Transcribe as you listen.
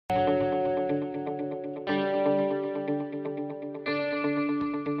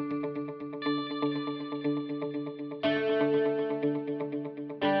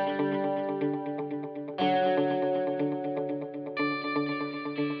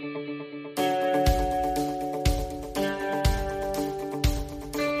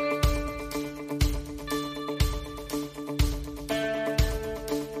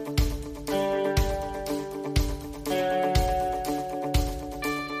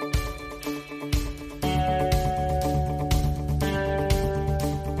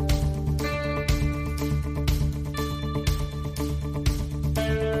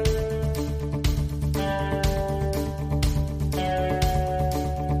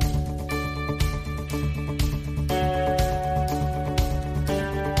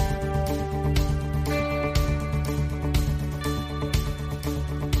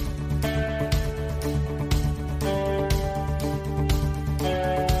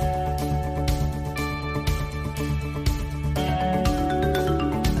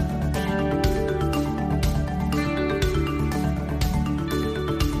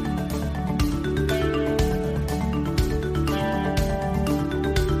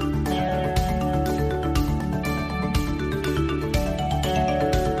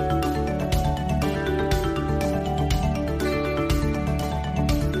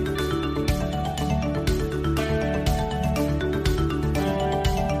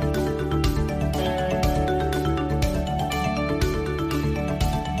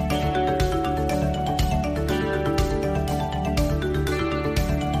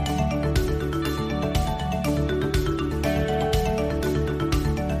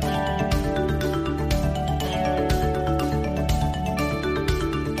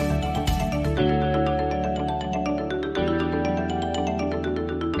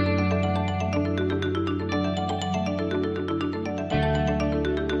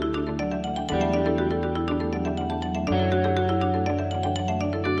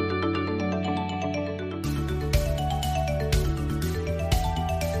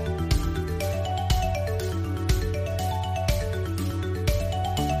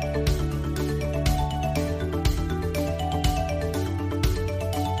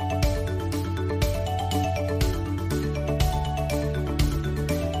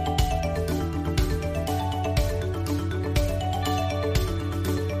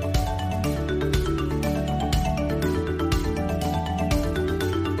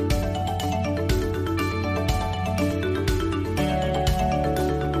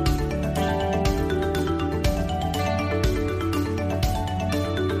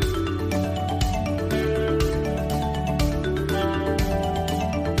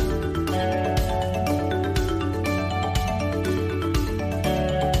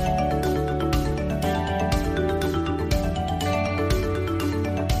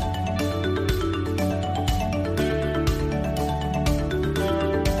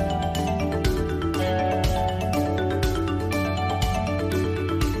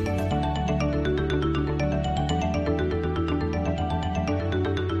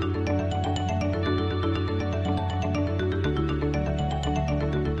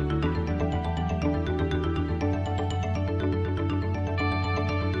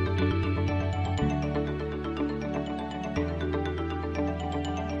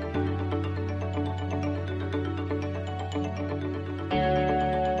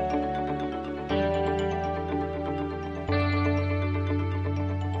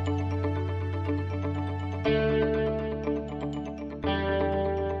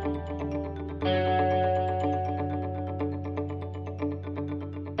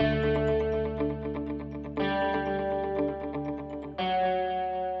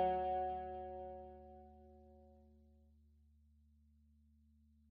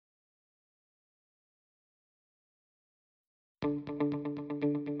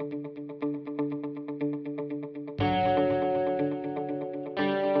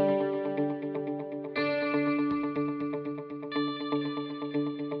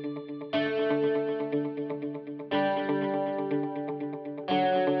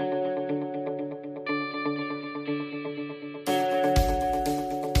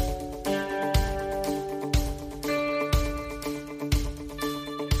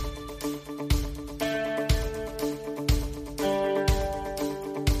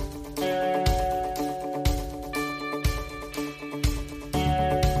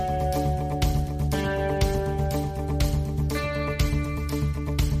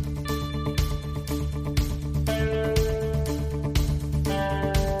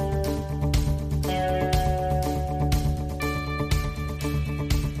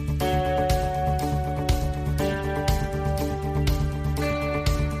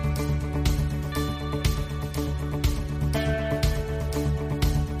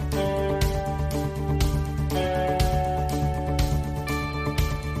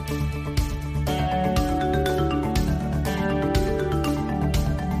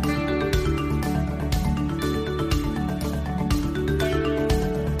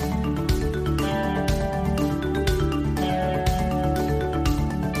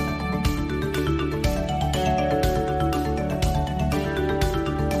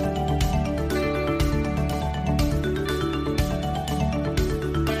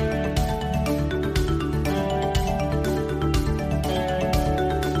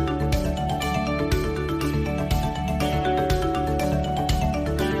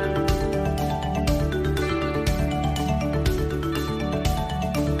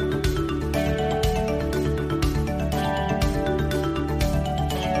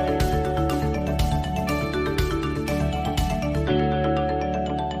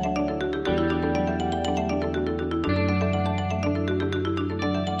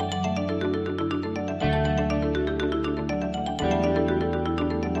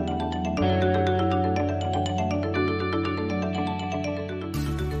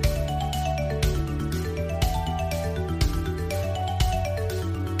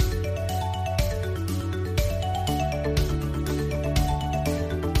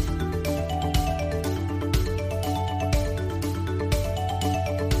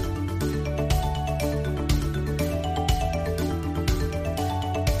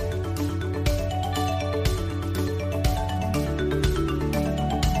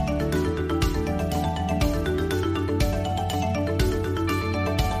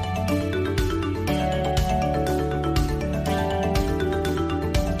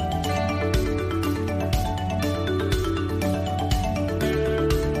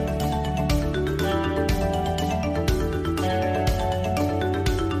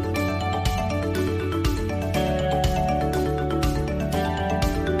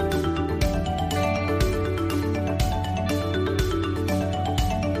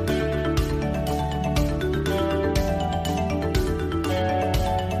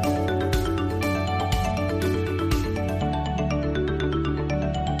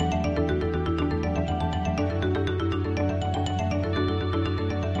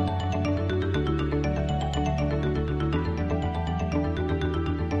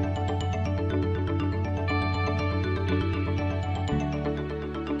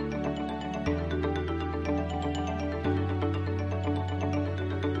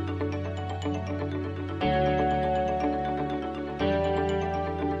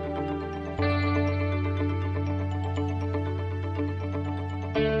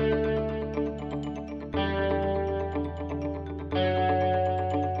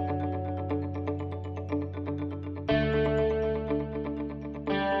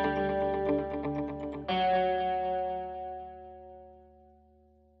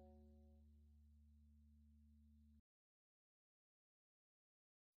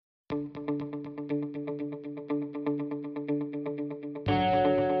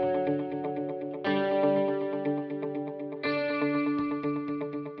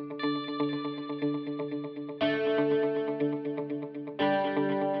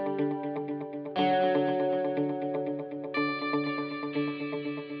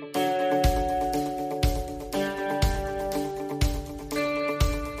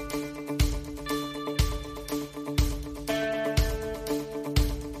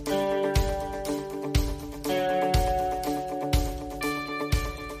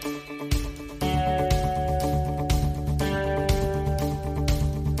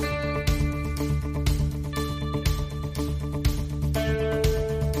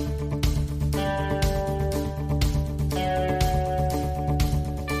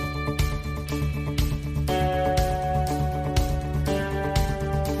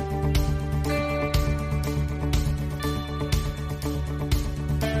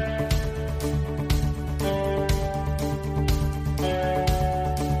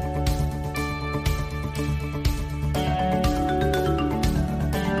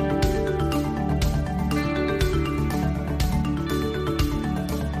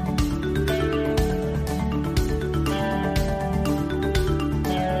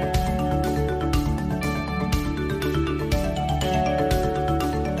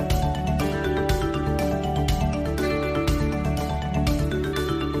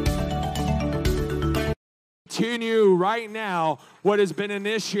right now what has been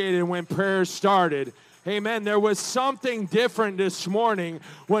initiated when prayer started. Amen. There was something different this morning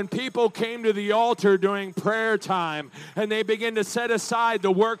when people came to the altar during prayer time and they began to set aside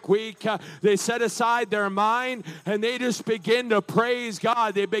the work week. They set aside their mind and they just begin to praise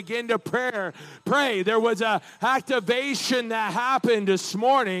God. They begin to pray. There was an activation that happened this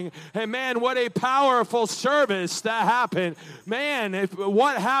morning. And man, what a powerful service that happened. Man,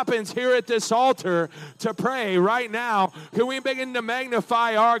 what happens here at this altar to pray right now? Can we begin to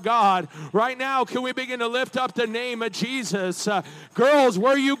magnify our God? Right now, can we begin to lift up the name of Jesus? Girls,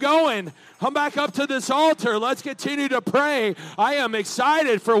 where are you going? Come back up to this altar. Let's continue to pray. I am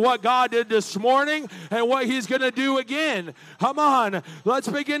excited for what God did this morning and what he's going to do again. Come on. Let's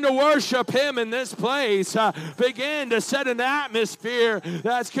begin to worship him in this place. Begin to set an atmosphere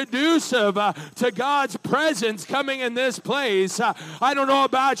that's conducive to God's presence coming in this place. I don't know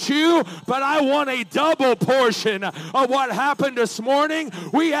about you, but I want a double portion of what happened this morning.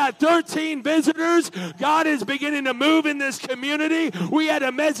 We had 13 visitors. God is beginning to move in this community. We had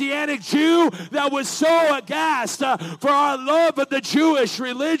a Messianic Jew that was so aghast for our love of the Jewish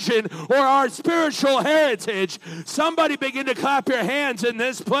religion or our spiritual heritage. Somebody begin to clap your hands in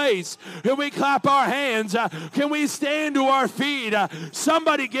this place. Can we clap our hands? Can we stand to our feet?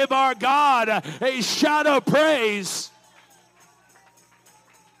 Somebody give our God a shout of praise.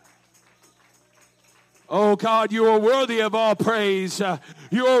 Oh God, you are worthy of all praise.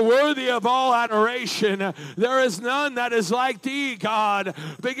 You are worthy of all adoration. There is none that is like thee, God.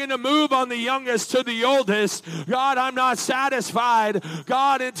 Begin to move on the youngest to the oldest. God, I'm not satisfied,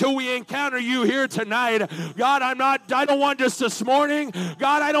 God, until we encounter you here tonight. God, I don't want just this morning.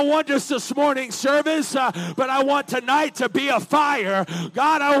 God, I don't want just this morning service, but I want tonight to be a fire.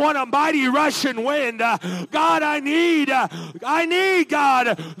 God, I want a mighty rushing wind. God, I need,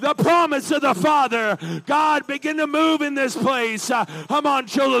 God, the promise of the Father. God, begin to move in this place. Come on,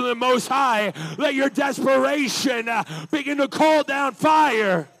 children of the Most High. Let your desperation begin to call down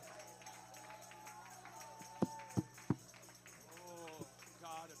fire. Oh,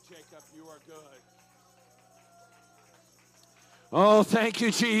 God of Jacob, you are good. Oh, thank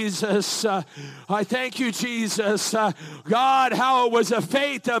you, Jesus. I thank you, Jesus. God, how it was a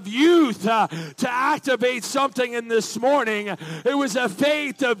faith of youth to activate something in this morning. It was a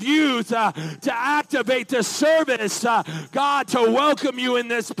faith of youth to activate the service. God, to welcome you in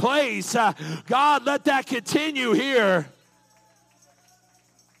this place. God, let that continue here.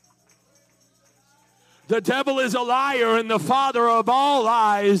 The devil is a liar and the father of all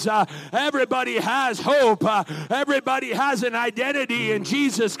lies. Everybody has hope. Everybody has an identity in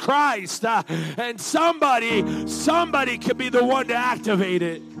Jesus Christ. And somebody can be the one to activate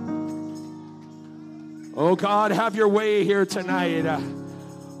it. Oh, God, have your way here tonight.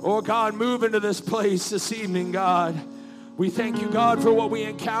 Oh, God, move into this place this evening, God. We thank you, God, for what we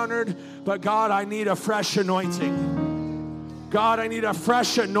encountered. But, God, I need a fresh anointing. God, I need a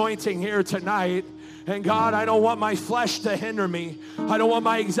fresh anointing here tonight. And God, I don't want my flesh to hinder me. I don't want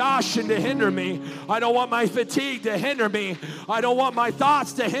my exhaustion to hinder me. I don't want my fatigue to hinder me. I don't want my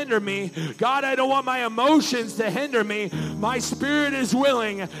thoughts to hinder me. God, I don't want my emotions to hinder me. My spirit is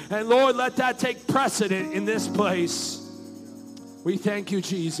willing. And Lord, let that take precedent in this place. We thank you,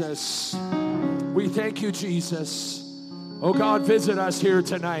 Jesus. We thank you, Jesus. Oh God, visit us here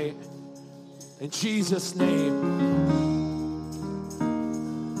tonight. In Jesus' name.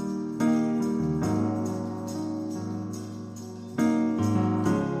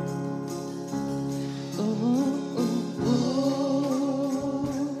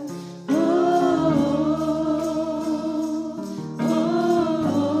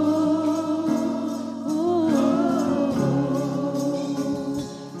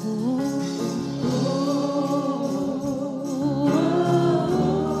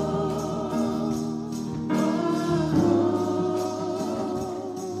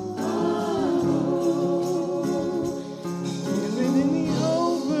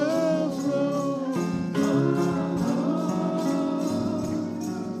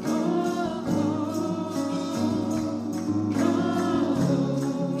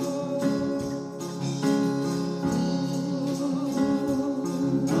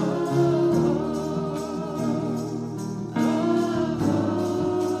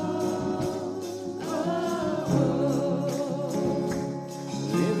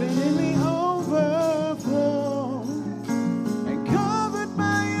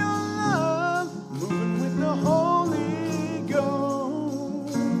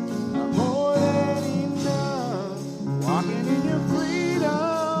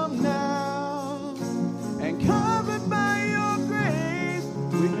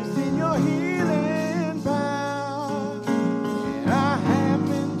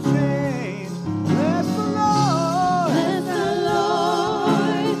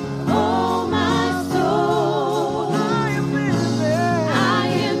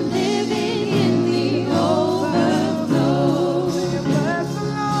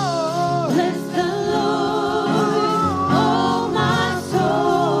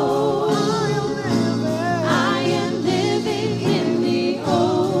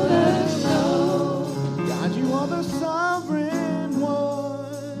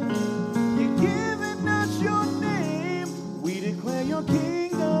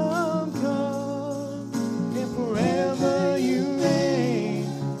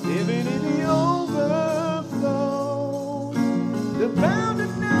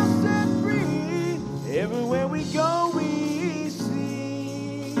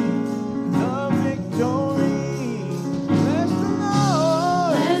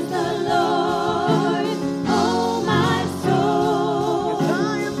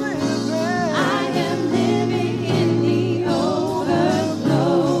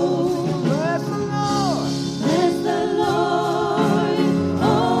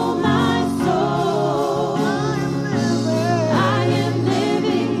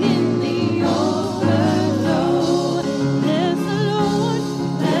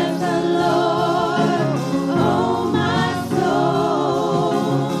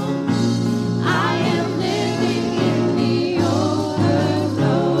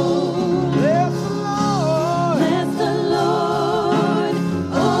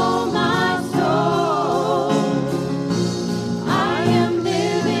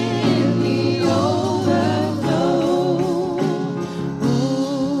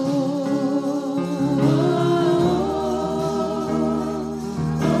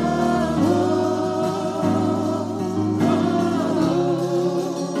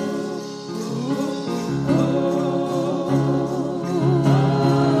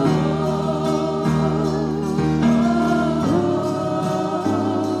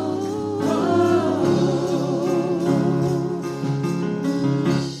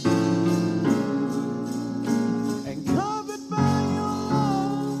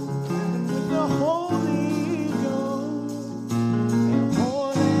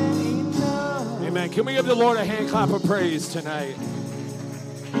 Amen. Can we give the Lord a hand clap of praise tonight?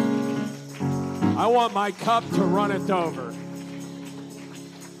 I want my cup to runneth over.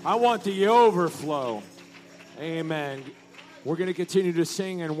 I want the overflow. Amen. We're going to continue to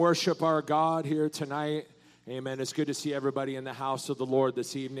sing and worship our God here tonight. Amen. It's good to see everybody in the house of the Lord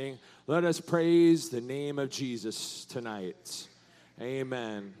this evening. Let us praise the name of Jesus tonight.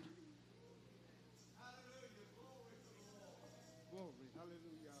 Amen.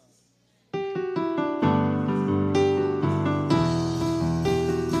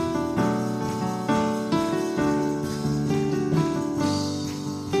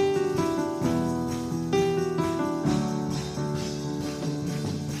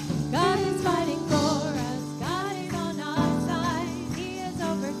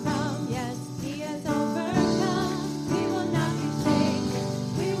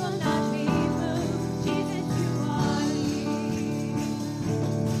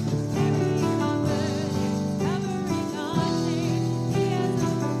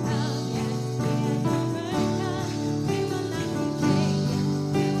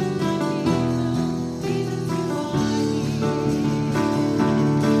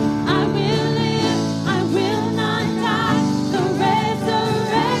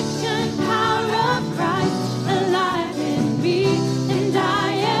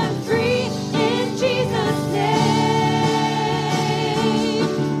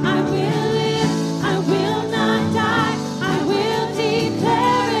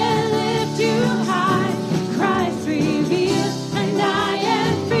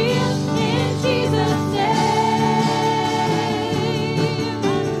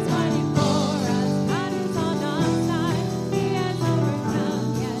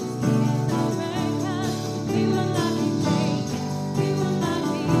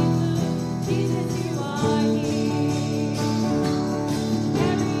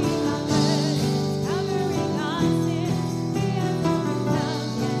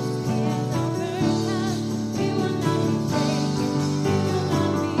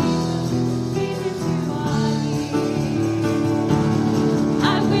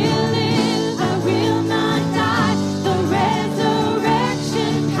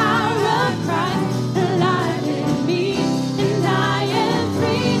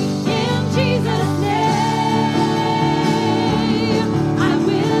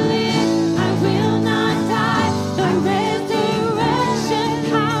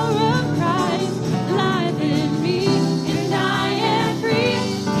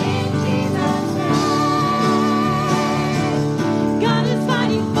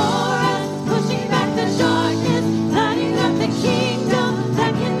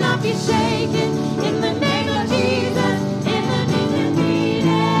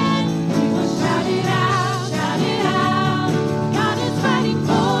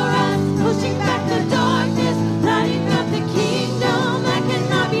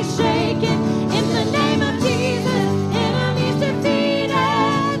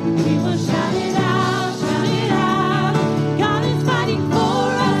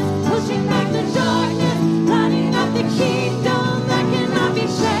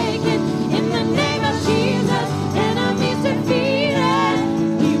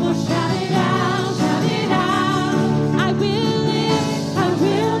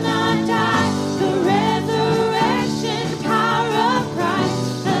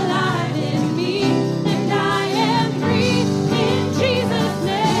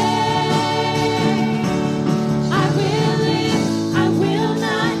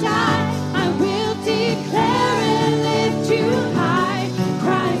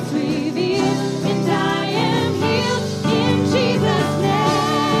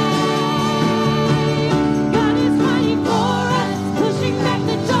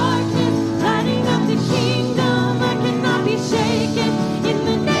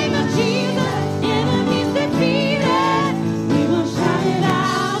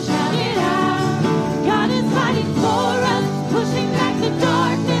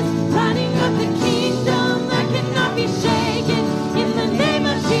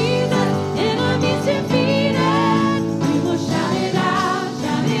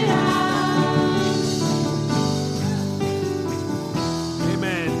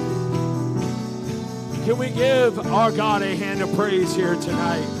 Can we give our God a hand of praise here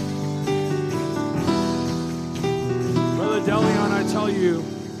tonight? Brother Delion, I tell you,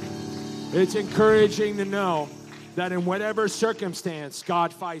 it's encouraging to know that in whatever circumstance,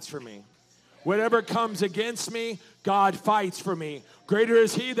 God fights for me. Whatever comes against me, God fights for me. Greater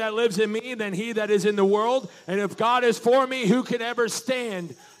is he that lives in me than he that is in the world. And if God is for me, who can ever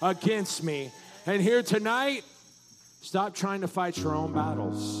stand against me? And here tonight, stop trying to fight your own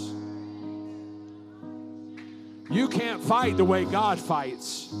battles. You can't fight the way God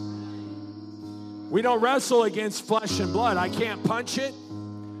fights. We don't wrestle against flesh and blood. I can't punch it.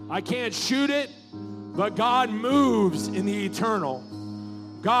 I can't shoot it. But God moves in the eternal.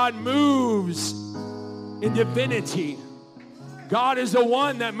 God moves in divinity. God is the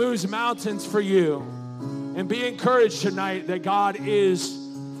one that moves mountains for you. And be encouraged tonight that God is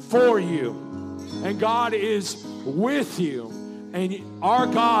for you. And God is with you. And our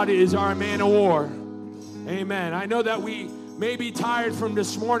God is our man of war. Amen. I know that we may be tired from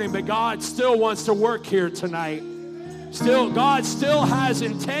this morning, but God still wants to work here tonight. God still has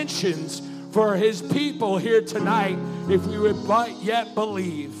intentions for his people here tonight if we would but yet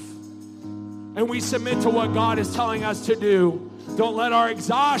believe. And we submit to what God is telling us to do. Don't let our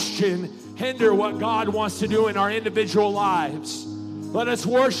exhaustion hinder what God wants to do in our individual lives. Let us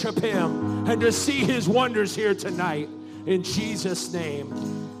worship him and to see his wonders here tonight. In Jesus' name.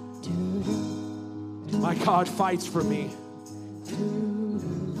 My God fights for me.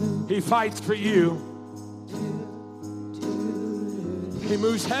 He fights for you. He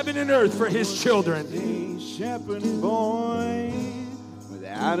moves heaven and earth for his children. A shepherd boy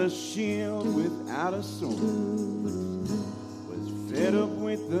without a shield, without a sword, was fed up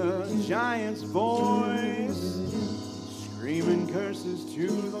with the giant's voice, screaming curses to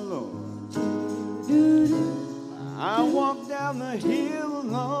the Lord. I walked down the hill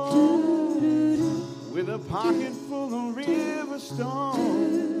alone with a pocket full of river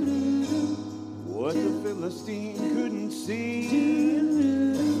stones. What the Philistine couldn't see,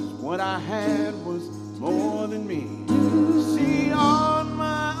 what I had was more than me. See, on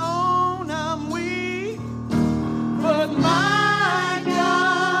my own I'm weak, but my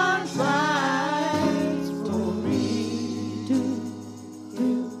God fights for me.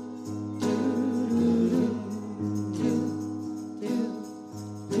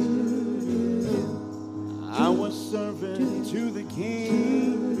 I was servant to the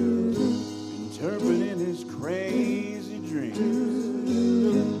king, interpreting his crazy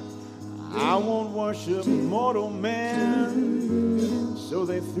dreams. I won't worship mortal man, so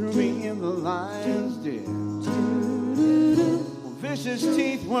they threw me in the lion's den. Vicious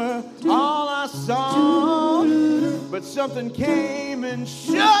teeth were all I saw, but something came and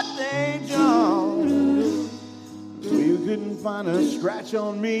shut their jaws. You couldn't find a scratch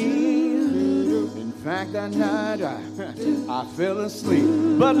on me. In fact, that night I fell asleep.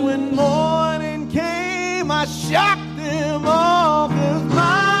 But when morning came, I shocked them all, 'cause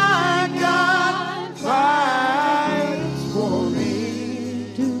my God fights for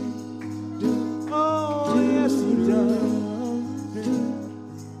me. Oh, yes, he does.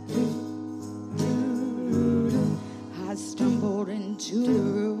 I stumbled into the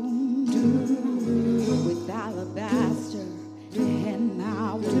room with alabaster in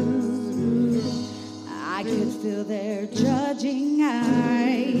my wounds. I could feel their judging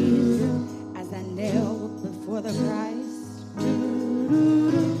eyes as I knelt before the Christ.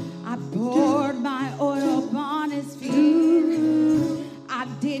 I poured my oil upon his feet. I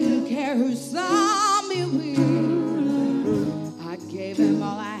didn't care who saw me weep. I gave him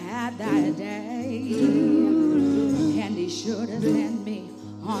all I had that day, and he should have sent me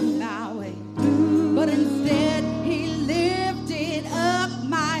on my way. But instead he lifted up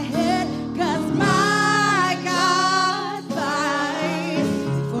my head, 'cause my God fights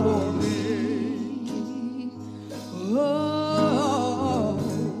for me. Oh,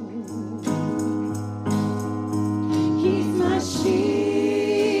 he's my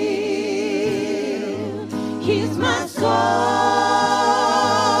shield, he's my sword.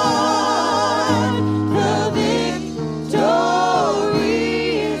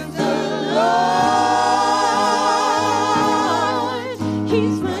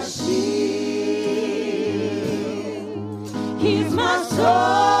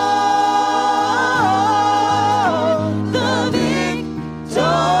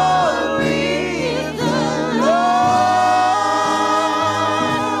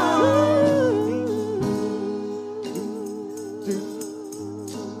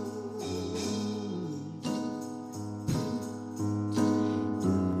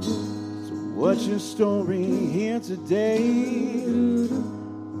 What's your story here today?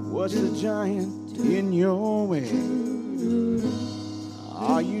 What's the giant in your way?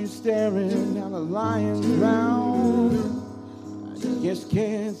 Are you staring down a lion's mouth? I just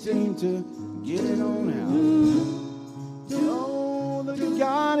can't seem to get it on out. Know that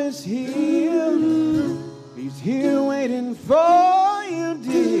God is here. He's here waiting for you,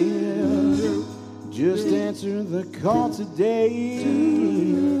 dear. Just answer the call today,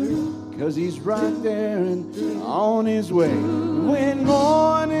 'cause he's right there and on his way. When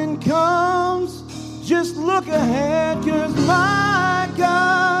morning comes, Just look ahead, 'cause my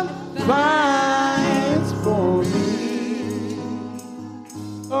God fights for me.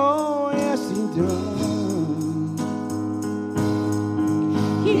 Oh, yes, he does.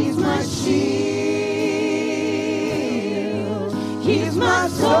 He's my shield. He's my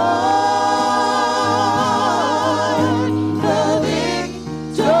sword.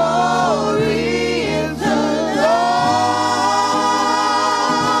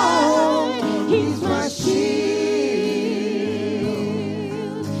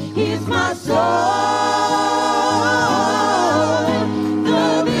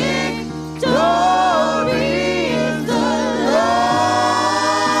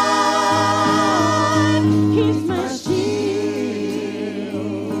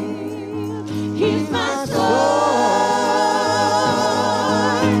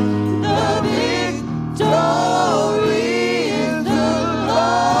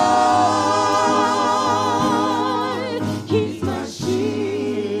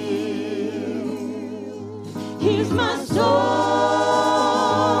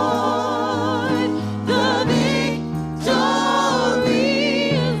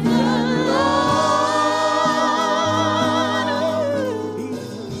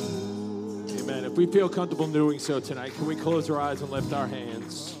 Feel comfortable doing so tonight, can we close our eyes and lift our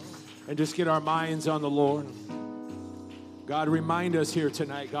hands and just get our minds on the Lord? God, remind us here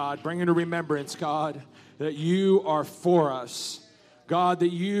tonight, God. Bring into remembrance, God, that you are for us. God,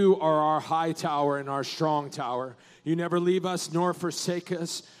 that you are our high tower and our strong tower. You never leave us nor forsake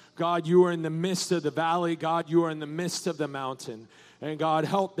us. God, you are in the midst of the valley. God, you are in the midst of the mountain. And God,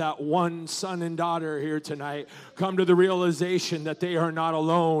 help that one son and daughter here tonight come to the realization that they are not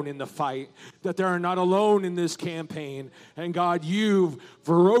alone in the fight, that they are not alone in this campaign. And God, you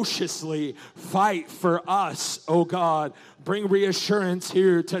ferociously fight for us, oh God. Bring reassurance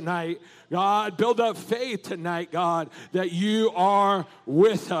here tonight. God, build up faith tonight, God, that you are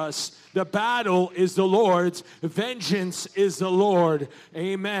with us. The battle is the Lord's. Vengeance is the Lord.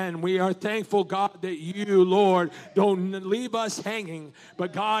 Amen. We are thankful, God, that you, Lord, don't leave us hanging,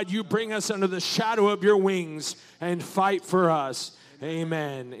 but God, you bring us under the shadow of your wings and fight for us.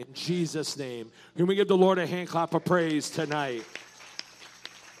 Amen. In Jesus' name. Can we give the Lord a hand clap of praise tonight?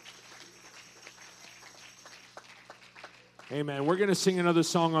 Amen. We're going to sing another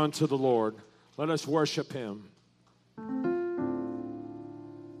song unto the Lord. Let us worship him.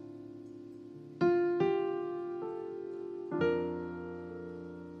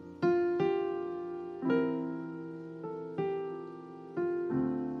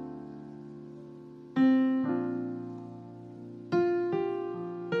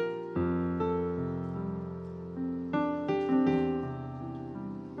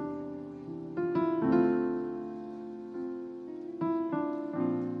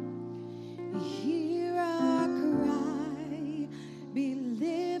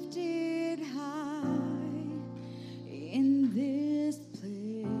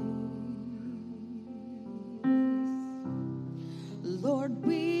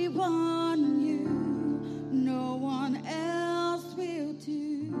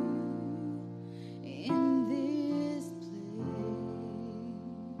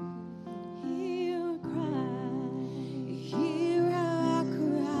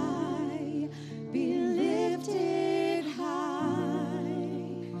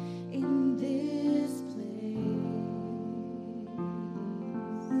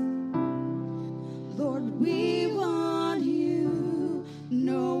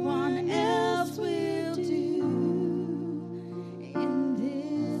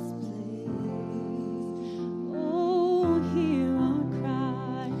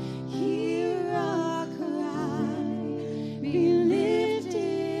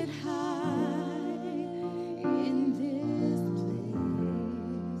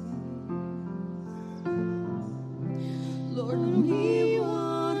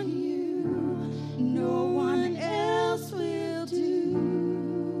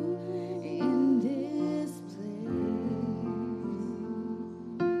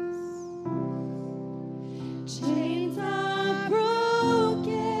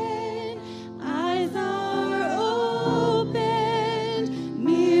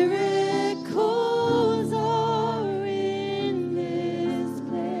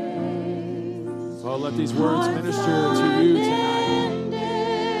 Let these words minister to you tonight.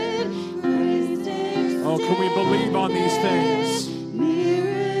 Oh, can we believe on these things?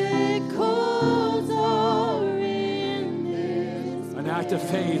 An act of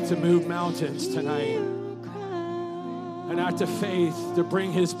faith to move mountains tonight. An act of faith to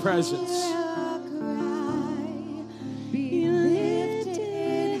bring his presence.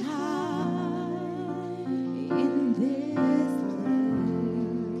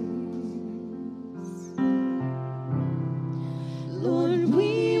 Lord,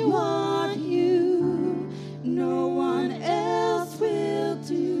 we want you. No one else will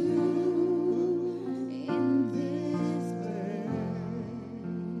do. In this place,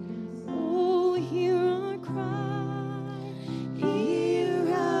 oh, hear our cry. Hear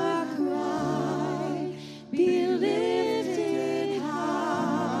our cry. Be lifted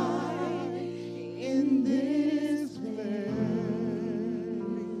high in this place.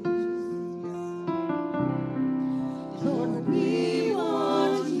 Lord, we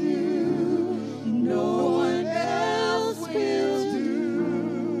want you. No one else will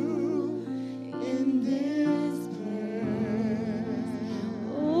do. In this place.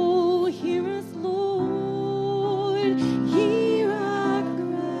 Oh, hear us, Lord. Hear our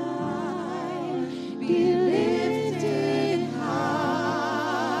cry. Be lifted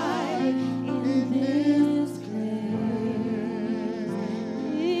high in this place.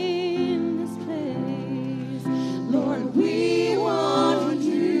 In this place. Lord, we want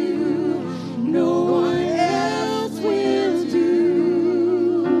you. No one else will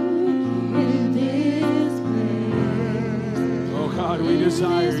do. In this place. Oh God, we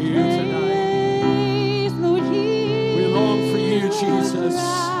desire you tonight. Lord, We long for you, Jesus.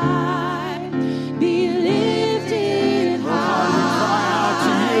 be lifted Oh God, we cry out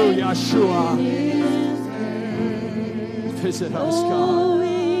to you, Yeshua. Visit us, God.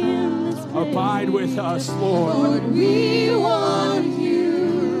 Abide with us, Lord. Lord, we want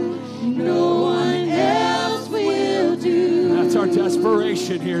you. No one else will do. That's our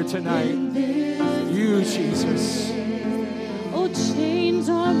desperation here tonight. You, Jesus. Oh, chains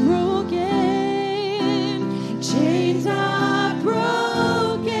are broken. Chains are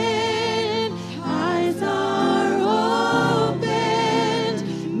broken. Eyes are opened.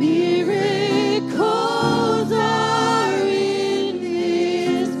 Miracles are in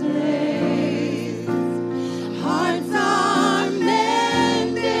this place. Hearts are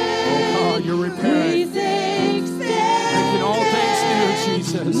mended. Oh God, you're repairing. Grace extended. Making all things new,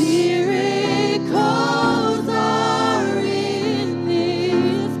 Jesus. Miracles are in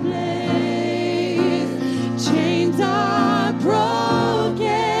this place. Chains are broken.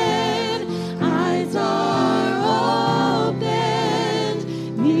 Eyes are opened.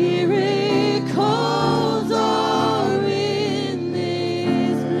 Miracles are in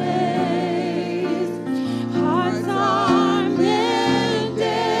this place. Hearts are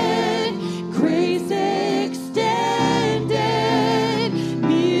mended. Grace extended.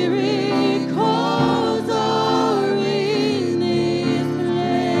 Miracles are in this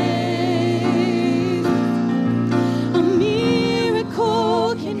place. A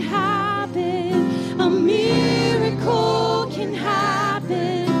miracle can happen. A miracle can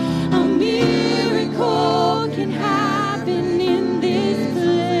happen. A miracle can happen in this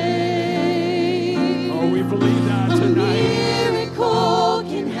place. Oh, we believe that A tonight. miracle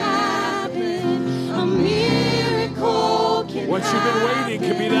can happen. A miracle can What you've been waiting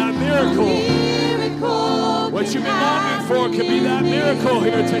could be that happen. miracle. A miracle What can you've been longing for could be that happen in miracle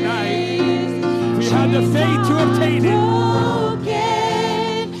here this tonight. place. We have the faith to obtain it.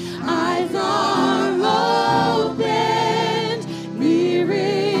 Broken, eyes are opened,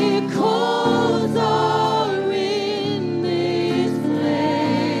 miracles are in this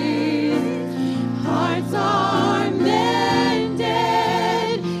place. Hearts are mended,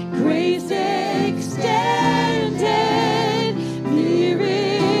 grace extended,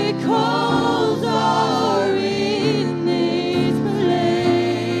 miracles are in this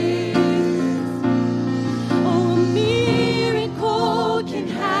place. Oh, a miracle can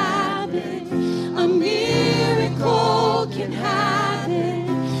happen. A miracle can happen.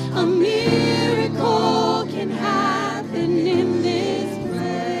 A miracle can happen in this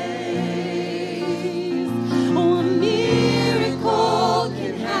place. Oh, a miracle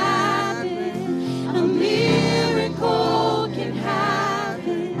can happen. A miracle can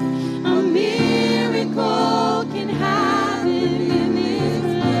happen. A miracle can happen in this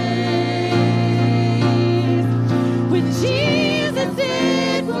place. With Jesus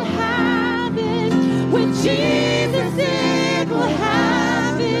it will happen. With Jesus it will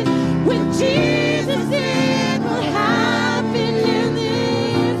happen. With Jesus it will happen in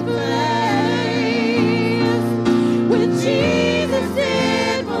this place. With Jesus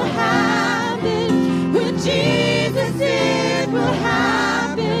it will happen. With Jesus it will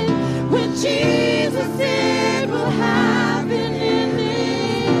happen. With Jesus it will happen in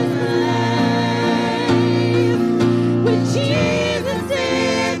this place. With Jesus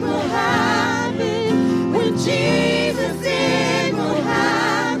it will happen. With Jesus it will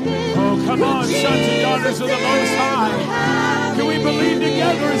happen. Oh, come on, sons and daughters of the Most High. Can we believe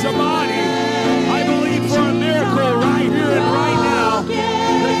together as a body? I believe for a miracle right here and right now.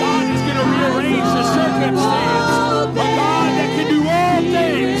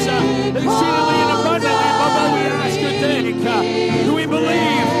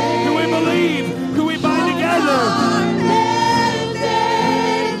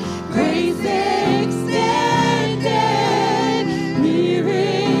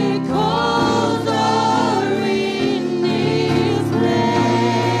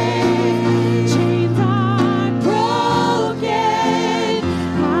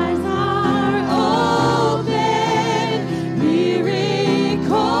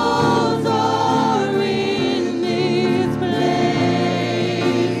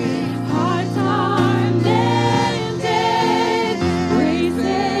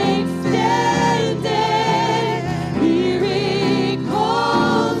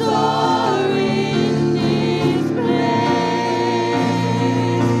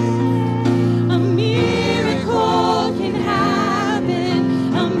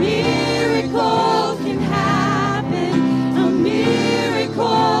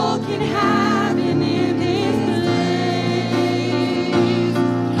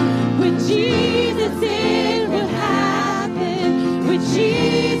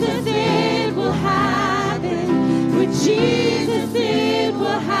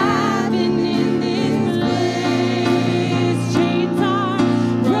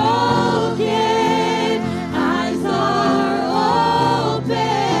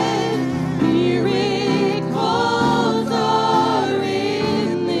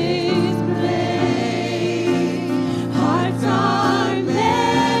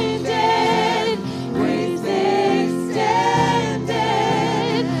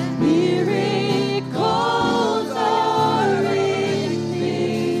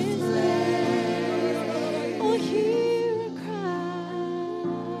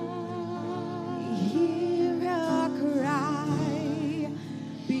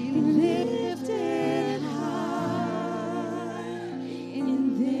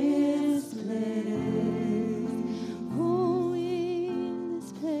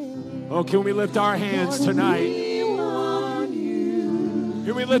 Oh, can we lift our hands tonight?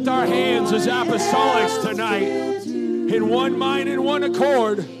 Can we lift our hands as apostolics tonight in one mind and one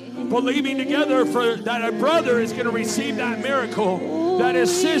accord, believing together for that a brother is going to receive that miracle, that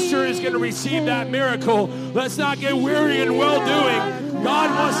his sister is going to receive that miracle. Let's not get weary in well-doing.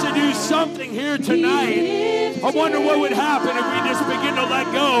 God wants to do something here tonight. I wonder what would happen if we just begin to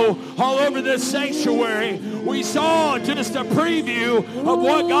let go all over this sanctuary. We saw just a preview of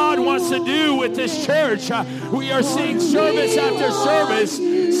what God wants to do with this church. We are seeing service after service.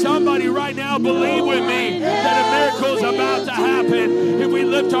 Somebody right now believe with me that a miracle is about to happen. If we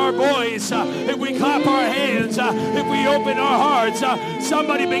lift our voice, if we clap our hands, if we open our hearts,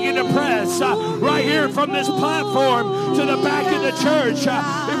 somebody begin to press right here from this platform to the back of the church.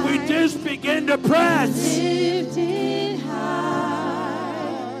 If we just begin to press.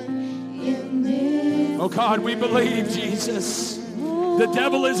 Oh God, we believe, Jesus. The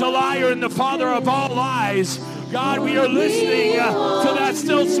devil is a liar and the father of all lies. God, we are listening to that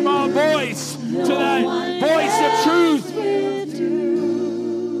still small voice, to that voice of truth.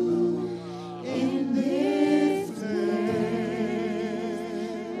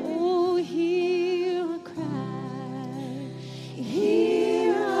 Oh, hear a cry,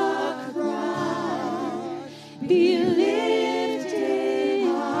 hear a cry, be lifted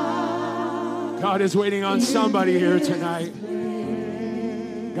high. God is waiting on somebody here tonight.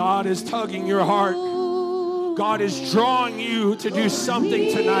 God is tugging your heart. God is drawing you to do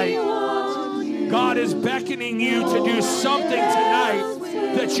something tonight. God is beckoning you to do something tonight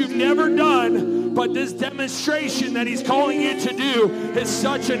that you've never done, but this demonstration that he's calling you to do is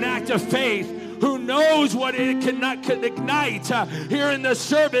such an act of faith. Who knows what it can ignite here in the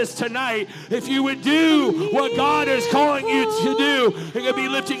service tonight. If you would do what God is calling you to do, it could be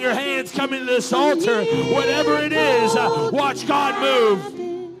lifting your hands, coming to this altar, whatever it is, watch God move.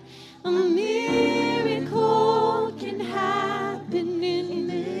 A miracle can happen in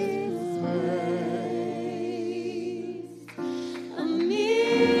this place. A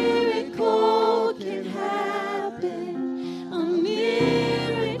miracle can happen. A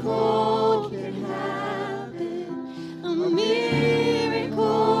miracle can happen. A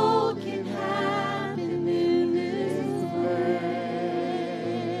miracle can happen in this place.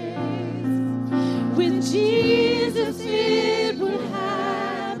 With Jesus it will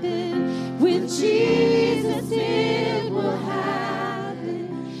happen. With Jesus it will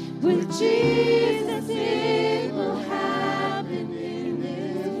happen. With Jesus it will happen in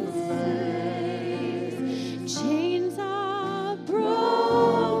this place. Chains are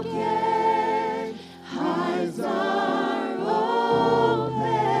broken, eyes are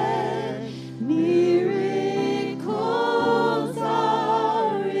open, miracles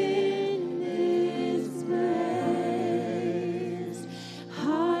are in this place.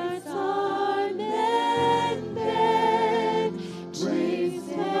 Hearts are mended, dreams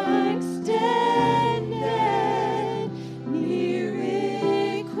extended,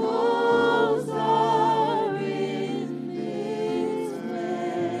 miracles are in this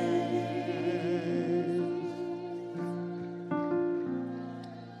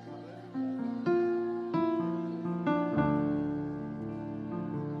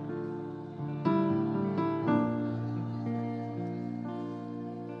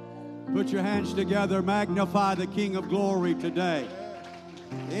Put your hands together, magnify the King of Glory today.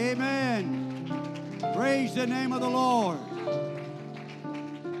 Amen. Praise the name of the Lord.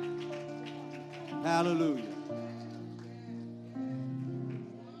 Hallelujah.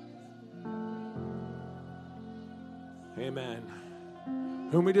 Amen.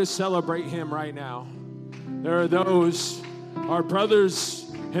 Whom we just celebrate him right now. There are those, our brothers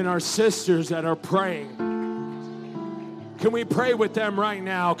and our sisters that are praying. Can we pray with them right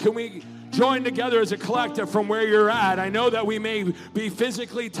now? Can we join together as a collective from where you're at? I know that we may be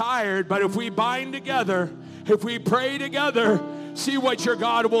physically tired, but if we bind together, if we pray together, see what your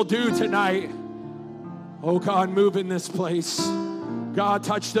God will do tonight. Oh God, move in this place. God,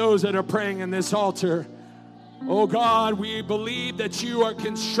 touch those that are praying in this altar. Oh God, we believe that you are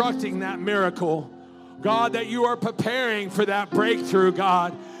constructing that miracle. God, that you are preparing for that breakthrough,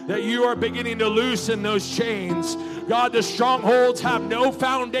 God, that you are beginning to loosen those chains. God, the strongholds have no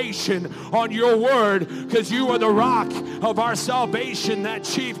foundation on your word because you are the rock of our salvation, that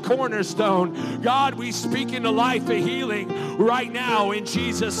chief cornerstone. God, we speak into life of healing right now in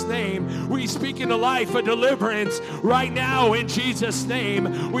Jesus' name. We speak into life of deliverance right now in Jesus'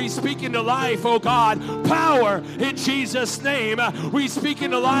 name. We speak into life, oh God, power in Jesus' name. We speak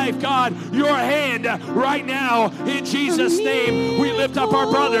into life, God, your hand right now in Jesus' name. We lift up our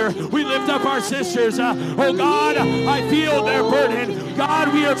brother. We lift up our sisters. Oh God, I feel their burden.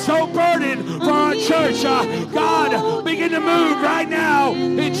 God, we are so burdened for our church. God, begin to move right now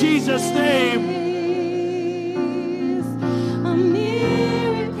in Jesus' name.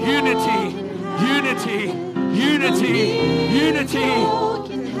 Unity, unity, unity, unity.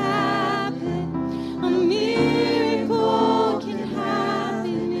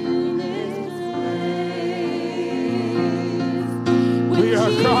 We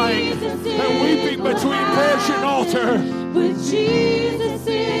are crying and weeping between porch and altar. With Jesus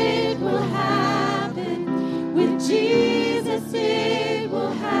it will happen. With Jesus it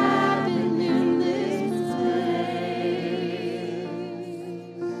will happen in this place.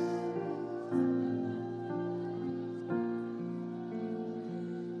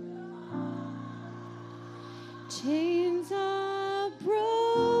 Chains are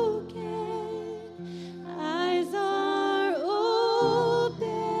broken. Eyes are opened.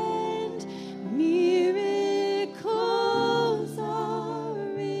 Miracles are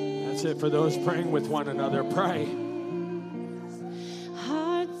in. That's it for those praying with one another. Pray.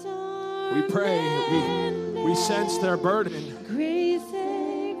 Hearts are We pray. We sense their burden. Grace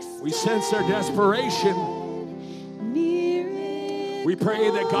We sense their desperation. miracles We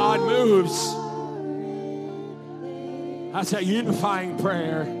pray that God moves. That's a unifying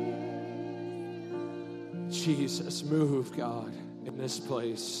prayer. Jesus, move, God, in this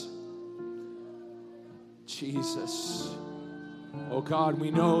place. Jesus. Oh, God,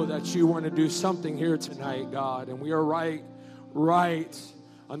 we know that you want to do something here tonight, God, and we are right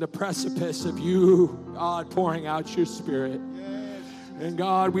on the precipice of you, God, pouring out your Spirit. And,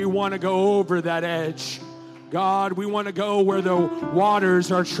 God, we want to go over that edge. God, we want to go where the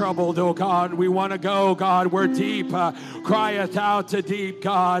waters are troubled, oh God. We want to go, God, where deep crieth out to deep,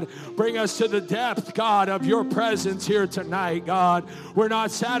 God. Bring us to the depth, God, of your presence here tonight, God. We're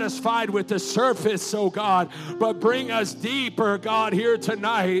not satisfied with the surface, oh God, but bring us deeper, God, here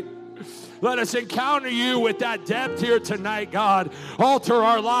tonight. Let us encounter you with that depth here tonight, God. Alter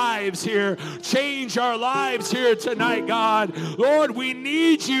our lives here. Change our lives here tonight, God. Lord, we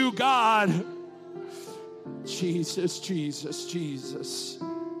need you, God. Jesus, Jesus, Jesus.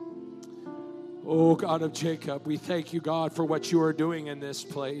 Oh, God of Jacob, we thank you, God, for what you are doing in this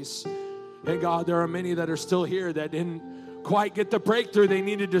place. And God, there are many that are still here that didn't quite get the breakthrough they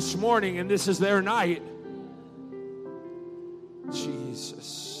needed this morning, and this is their night.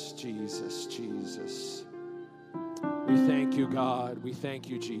 Jesus, Jesus, Jesus. We thank you, God. We thank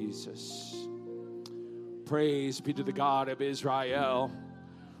you, Jesus. Praise be to the God of Israel.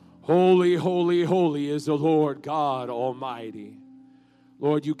 Holy, holy, holy is the Lord God Almighty.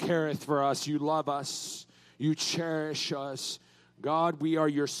 Lord, you careth for us. You love us. You cherish us. God, we are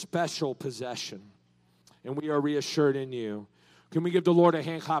your special possession, and we are reassured in you. Can we give the Lord a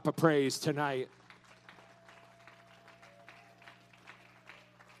hand clap of praise tonight?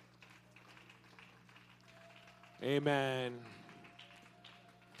 Amen.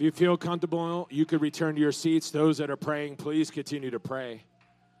 If you feel comfortable, you could return to your seats. Those that are praying, please continue to pray.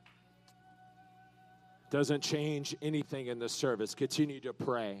 Doesn't change anything in the service. Continue to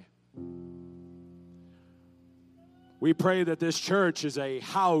pray. We pray that this church is a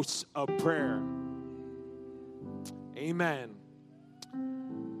house of prayer. Amen.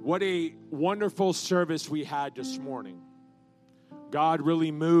 What a wonderful service we had this morning. God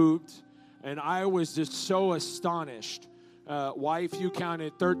really moved, and I was just so astonished. Wife, you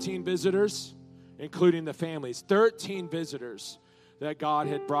counted 13 visitors, including the families. 13 visitors that God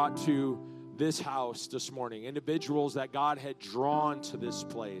had brought to this house this morning, individuals that God had drawn to this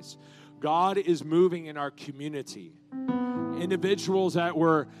place. God is moving in our community. Individuals that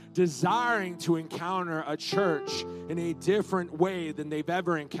were desiring to encounter a church in a different way than they've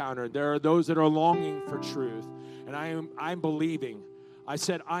ever encountered. There are those that are longing for truth. And I'm believing. I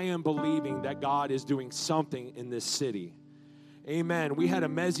said, I am believing that God is doing something in this city. Amen. We had a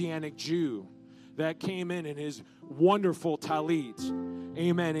Messianic Jew that came in his wonderful talit.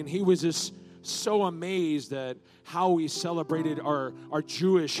 Amen. And he was just so amazed at how we celebrated our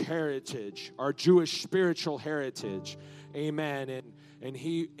Jewish heritage, our Jewish spiritual heritage. Amen. And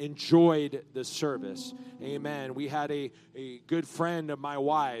he enjoyed the service. Amen. We had a good friend of my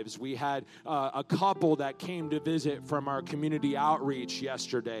wife's. We had a couple that came to visit from our community outreach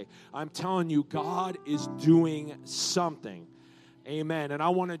yesterday. I'm telling you, God is doing something. Amen. And I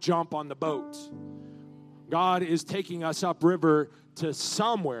want to jump on the boat. God is taking us upriver to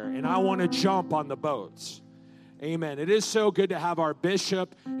somewhere, and I want to jump on the boats. Amen. It is so good to have our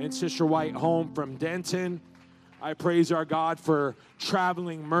bishop and Sister White home from Denton. I praise our God for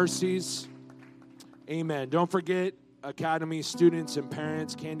traveling mercies. Amen. Don't forget, Academy students and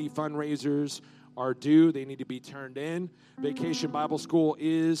parents, candy fundraisers are due. They need to be turned in. Vacation Bible School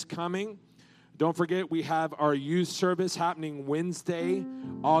is coming. Don't forget, we have our youth service happening Wednesday,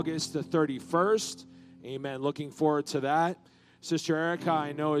 August the 31st. Amen. Looking forward to that. Sister Erica,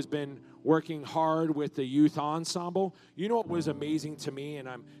 I know, has been working hard with the youth ensemble. You know what was amazing to me, and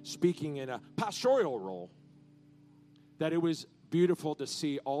I'm speaking in a pastoral role, that it was beautiful to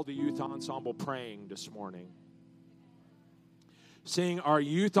see all the youth ensemble praying this morning. Seeing our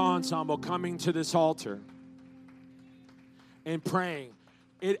youth ensemble coming to this altar and praying,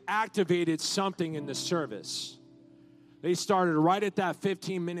 it activated something in the service. They started right at that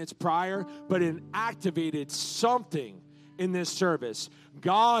 15 minutes prior, but it activated something in this service.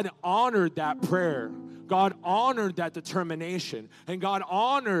 God honored that prayer. God honored that determination. And God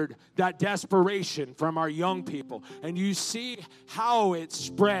honored that desperation from our young people. And you see how it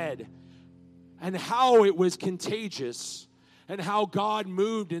spread and how it was contagious and how God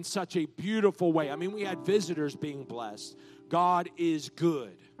moved in such a beautiful way. I mean, we had visitors being blessed. God is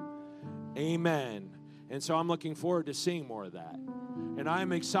good. Amen. And so I'm looking forward to seeing more of that. And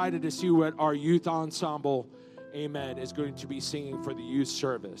I'm excited to see what our youth ensemble, amen, is going to be singing for the youth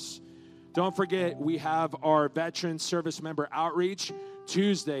service. Don't forget, we have our veteran service member outreach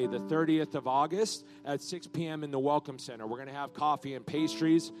Tuesday, the 30th of August at 6 p.m. in the Welcome Center. We're going to have coffee and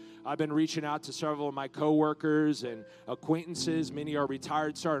pastries. I've been reaching out to several of my coworkers and acquaintances. Many are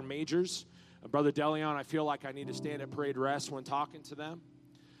retired sergeant majors. Brother DeLeon, I feel like I need to stand at parade rest when talking to them.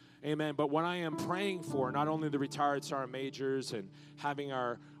 Amen. But what I am praying for, not only the retired sergeant majors and having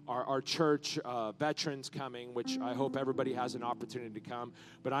our church veterans coming, which I hope everybody has an opportunity to come,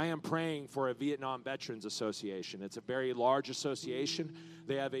 but I am praying for a Vietnam Veterans Association. It's a very large association.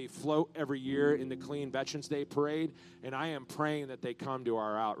 They have a float every year in the Clean Veterans Day Parade, and I am praying that they come to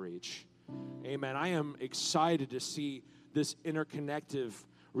our outreach. Amen. I am excited to see this interconnective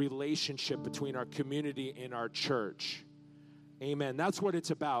relationship between our community and our church. Amen. That's what it's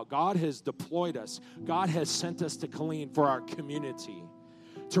about. God has deployed us. God has sent us to Killeen for our community,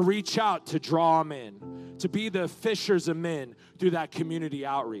 to reach out, to draw them in, to be the fishers of men through that community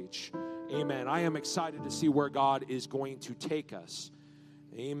outreach. Amen. I am excited to see where God is going to take us.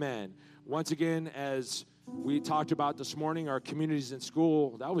 Amen. Once again, as we talked about this morning, our communities in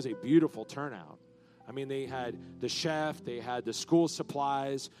school, that was a beautiful turnout. I mean, they had the chef, they had the school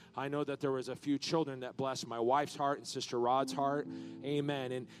supplies. I know that there was a few children that blessed my wife's heart and Sister Rod's heart.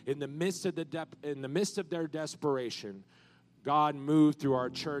 Amen. And in the midst of their desperation, God moved through our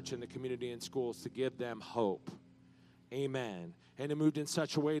church and the community and schools to give them hope. Amen. And it moved in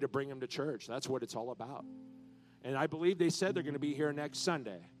such a way to bring them to church. That's what it's all about. And I believe they said they're going to be here next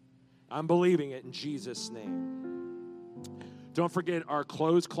Sunday. I'm believing it in Jesus' name. Don't forget our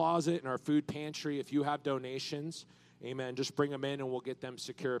clothes closet and our food pantry. If you have donations, amen, just bring them in and we'll get them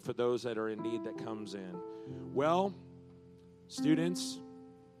secure for those that are in need that comes in. Well, students,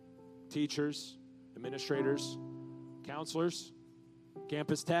 teachers, administrators, counselors,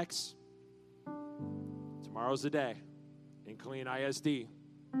 campus techs, tomorrow's the day in Killeen ISD.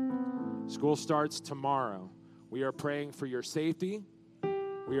 School starts tomorrow. We are praying for your safety.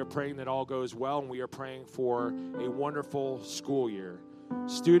 We are praying that all goes well, and we are praying for a wonderful school year.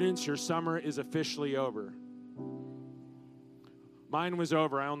 Students, your summer is officially over. Mine was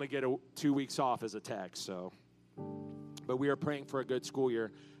over. I only get 2 weeks off as a tech, so. But we are praying for a good school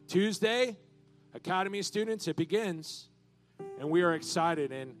year. Tuesday, Academy students, it begins, and we are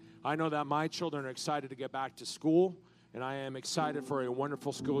excited. And I know that my children are excited to get back to school, and I am excited for a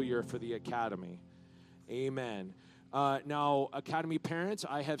wonderful school year for the Academy. Amen. Now, Academy parents,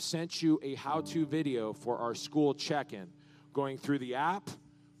 I have sent you a how-to video for our school check-in, going through the app,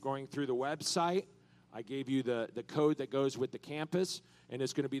 going through the website. I gave you the code that goes with the campus, and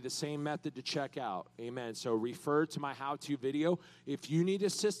it's going to be the same method to check out. Amen. So refer to my how-to video. If you need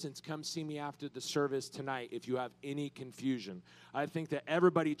assistance, come see me after the service tonight if you have any confusion. I think that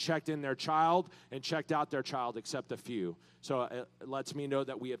everybody checked in their child and checked out their child except a few. So it lets me know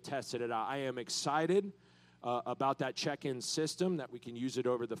that we have tested it out. I am excited about that check-in system, that we can use it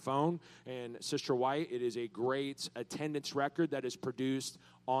over the phone. And Sister White, it is a great attendance record that is produced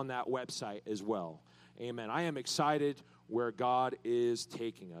on that website as well. Amen. I am excited where God is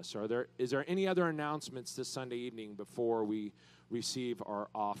taking us. Is there any other announcements this Sunday evening before we receive our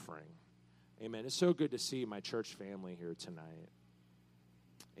offering? Amen. It's so good to see my church family here tonight.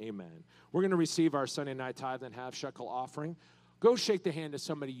 Amen. We're going to receive our Sunday night tithe and half shekel offering. Go shake the hand of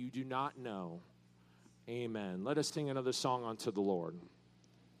somebody you do not know. Amen. Let us sing another song unto the Lord.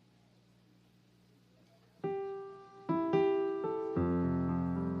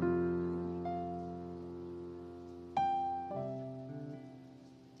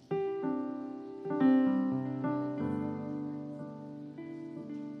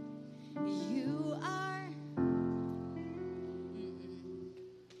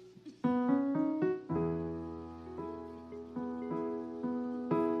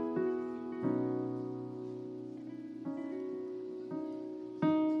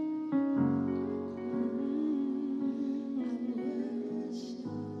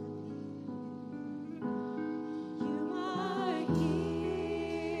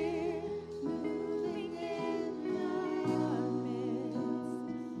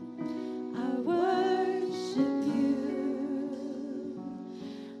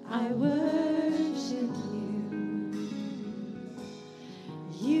 I worship you.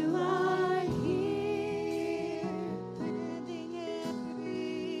 You are here, filling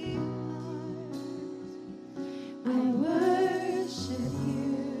every heart. I worship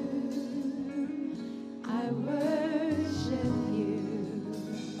you. I worship you.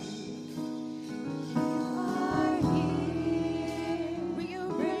 You are here,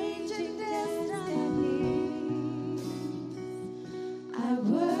 rearranging destinies. I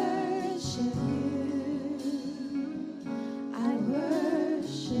worship you. I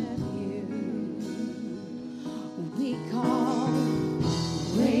worship you. We call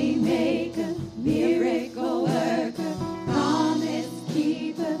Waymaker, miracle worker, promise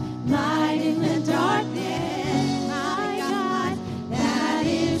keeper, light in the darkness. My God, that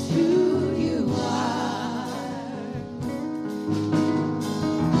is who you are.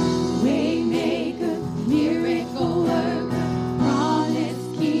 Waymaker, miracle worker,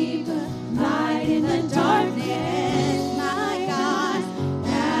 promise keeper, light in the darkness. My God,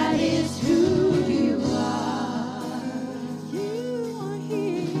 that is who you are. You are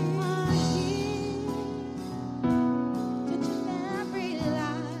here, touching every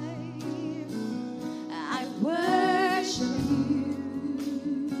life. I worship you.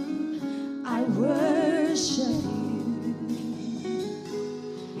 I worship you.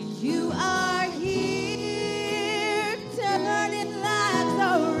 You are here, turning lives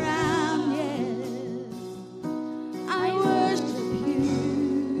around, yes. I worship you.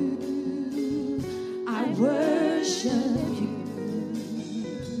 I worship you.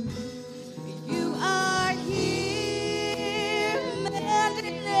 You are here,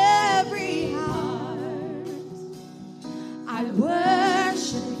 mending every heart. I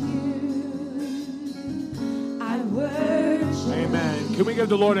worship you. I worship Amen. Can we give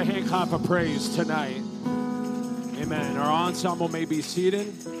the Lord a hand clap of praise tonight? Amen. Our ensemble may be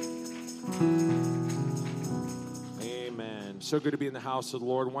seated. Amen. So good to be in the house of the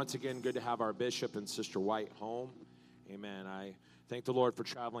Lord. Once again, good to have our bishop and Sister White home. Amen. I thank the Lord for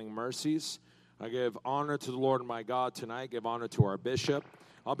traveling mercies. I give honor to the Lord my God tonight. Give honor to our bishop.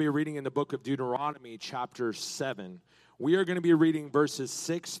 I'll be reading in the book of Deuteronomy, chapter 7. We are going to be reading verses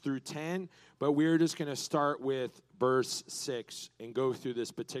 6 through 10, but we're just going to start with verse 6 and go through this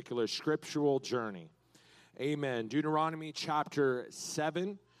particular scriptural journey. Amen. Deuteronomy chapter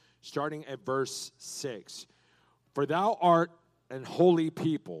 7, starting at verse 6. For thou art an holy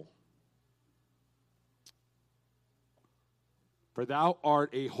people. For thou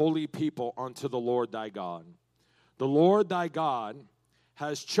art a holy people unto the Lord thy God. The Lord thy God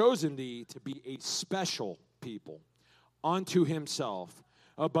has chosen thee to be a special people unto himself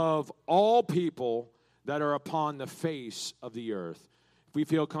above all people that are upon the face of the earth. If we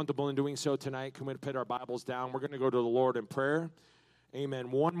feel comfortable in doing so tonight, can we put our Bibles down? We're going to go to the Lord in prayer.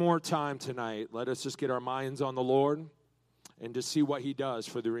 Amen. One more time tonight, let us just get our minds on the Lord and to see what he does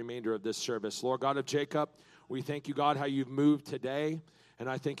for the remainder of this service. Lord God of Jacob, we thank you, God, how you've moved today. And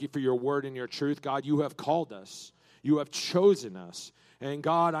I thank you for your word and your truth. God, you have called us. You have chosen us. And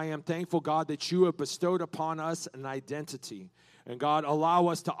God, I am thankful, God, that you have bestowed upon us an identity. And God, allow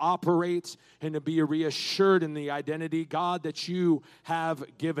us to operate and to be reassured in the identity, God, that you have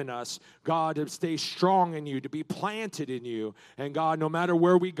given us. God, to stay strong in you, to be planted in you. And God, no matter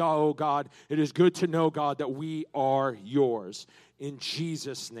where we go, God, it is good to know, God, that we are yours. In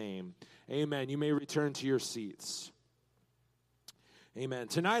Jesus' name, amen. You may return to your seats. Amen.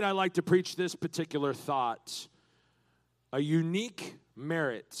 Tonight, I'd like to preach this particular thought. A unique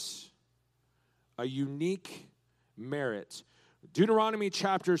merit. A unique merit. Deuteronomy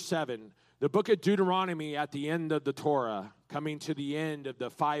chapter 7. The book of Deuteronomy at the end of the Torah, coming to the end of the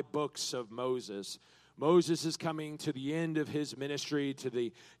 5 books of Moses. Moses is coming to the end of his ministry, to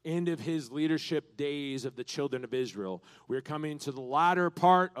the end of his leadership days of the children of Israel. We're coming to the latter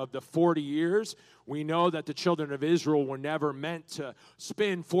part of the 40 years. We know that the children of Israel were never meant to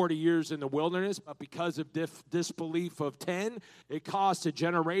spend 40 years in the wilderness, but because of disbelief of 10, it cost a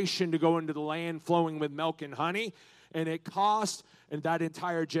generation to go into the land flowing with milk and honey. And it cost, and that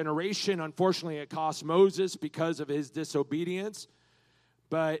entire generation, unfortunately, it cost Moses because of his disobedience.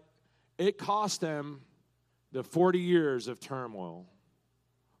 But it cost them the 40 years of turmoil,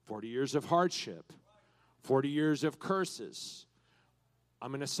 40 years of hardship, 40 years of curses. I'm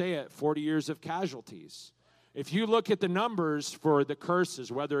going to say it, 40 years of casualties. If you look at the numbers for the curses,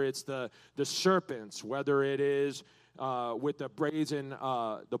 whether it's the serpents, whether it is with the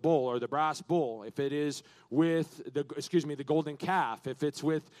the bull or the brass bull, if it is with the golden calf, if it's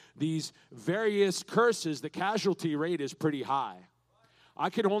with these various curses, the casualty rate is pretty high. I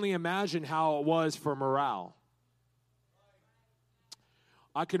could only imagine how it was for morale.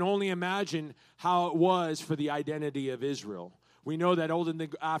 I can only imagine how it was for the identity of Israel. We know that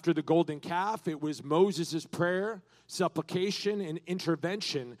after the golden calf, it was Moses' prayer, supplication, and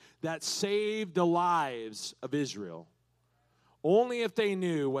intervention that saved the lives of Israel. Only if they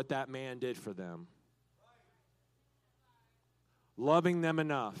knew what that man did for them. Loving them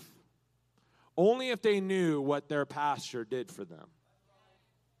enough. Only if they knew what their pastor did for them.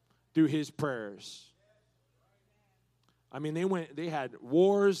 Through his prayers. I mean, they had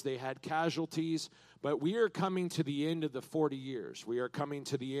wars, they had casualties, but we are coming to the end of the 40 years. We are coming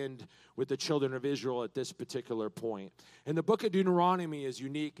to the end with the children of Israel at this particular point. And the book of Deuteronomy is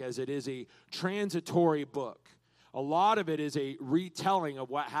unique as it is a transitory book. A lot of it is a retelling of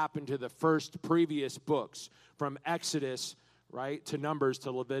what happened to the first previous books, from Exodus, right, to Numbers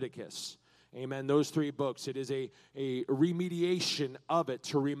to Leviticus. Amen. Those 3 books. It is a remediation of it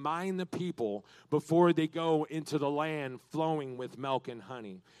to remind the people before they go into the land flowing with milk and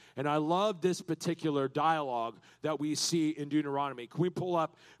honey. And I love this particular dialogue that we see in Deuteronomy. Can we pull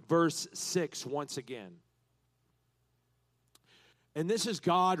up verse 6 once again? And this is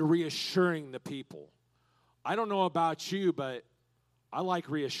God reassuring the people. I don't know about you, but I like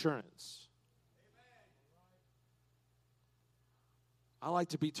reassurance. I like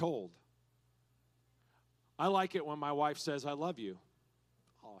to be told. I like it when my wife says, I love you.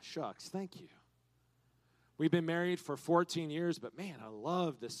 Oh, shucks, thank you. We've been married for 14 years, but man, I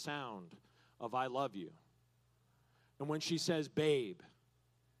love the sound of I love you. And when she says, babe,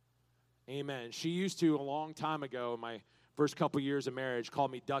 amen. She used to, a long time ago, in my first couple years of marriage, call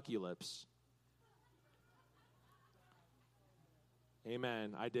me Ducky Lips.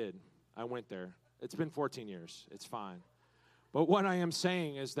 Amen, I did. I went there. It's been 14 years. It's fine. But what I am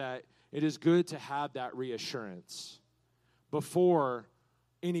saying is that it is good to have that reassurance before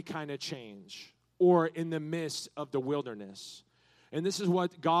any kind of change or in the midst of the wilderness. And this is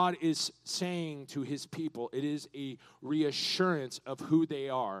what God is saying to his people. It is a reassurance of who they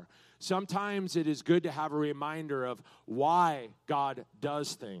are. Sometimes it is good to have a reminder of why God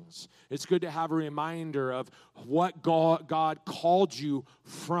does things. It's good to have a reminder of what God called you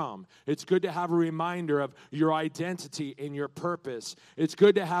from. It's good to have a reminder of your identity and your purpose. It's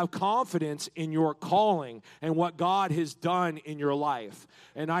good to have confidence in your calling and what God has done in your life.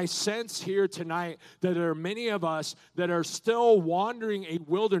 And I sense here tonight that there are many of us that are still wandering a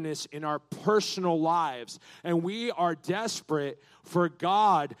wilderness in our personal lives, and we are desperate for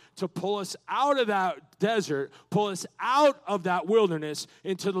God to pull us out of that desert, pull us out of that wilderness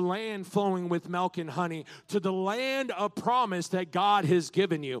into the land flowing with milk and honey, to the land of promise that God has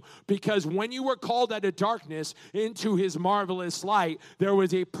given you. Because when you were called out of darkness into his marvelous light, there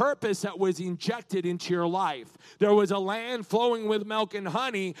was a purpose that was injected into your life. There was a land flowing with milk and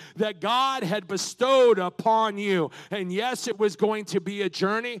honey that God had bestowed upon you. And yes, it was going to be a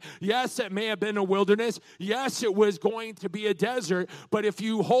journey. Yes, it may have been a wilderness. Yes, it was going to be a desert. But if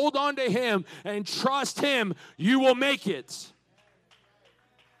you hold on to him and trust him, you will make it.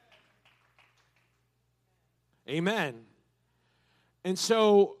 Amen. And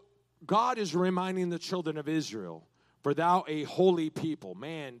so God is reminding the children of Israel, for thou a holy people.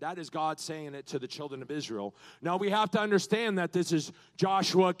 Man, that is God saying it to the children of Israel. Now we have to understand that this is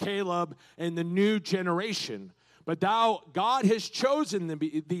Joshua, Caleb, and the new generation. But God has chosen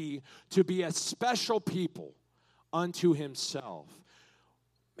thee to be a special people unto himself.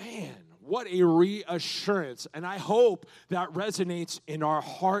 Man, what a reassurance. And I hope that resonates in our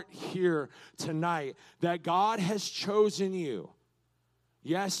heart here tonight, that God has chosen you.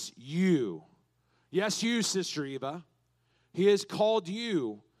 Yes, you. Yes, you, Sister Eva. He has called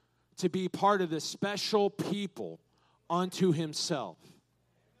you to be part of the special people unto himself.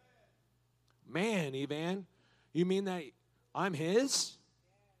 Man, Evan, you mean that I'm his?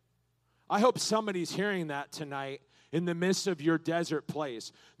 I hope somebody's hearing that tonight in the midst of your desert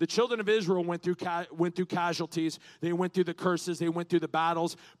place. The children of Israel went through casualties. They went through the curses. They went through the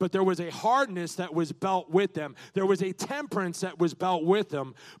battles. But there was a hardness that was built with them. There was a temperance that was built with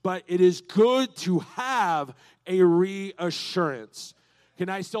them. But it is good to have a reassurance. Can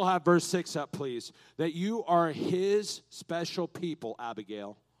I still have verse 6 up, please? That you are his special people,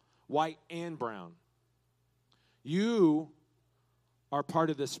 Abigail, white and brown. You are part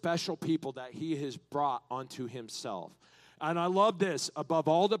of the special people that he has brought unto himself. And I love this, above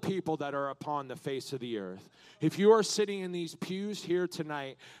all the people that are upon the face of the earth. If you are sitting in these pews here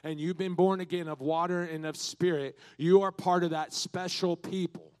tonight and you've been born again of water and of spirit, you are part of that special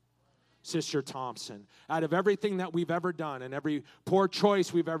people, Sister Thompson. Out of everything that we've ever done and every poor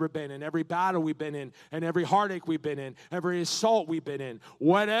choice we've ever been in, every battle we've been in, and every heartache we've been in, every assault we've been in,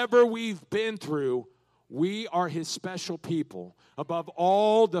 whatever we've been through, We are his special people above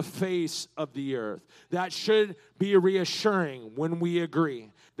all the face of the earth. That should be reassuring when we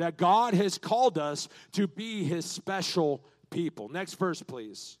agree that God has called us to be his special people. Next verse,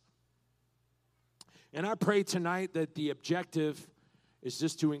 please. And I pray tonight that the objective is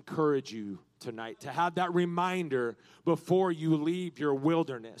just to encourage you tonight, to have that reminder before you leave your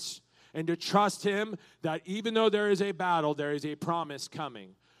wilderness, and to trust him that even though there is a battle, there is a promise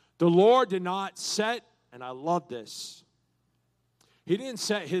coming. The Lord did not set, and I love this, he didn't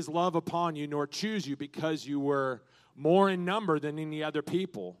set his love upon you nor choose you because you were more in number than any other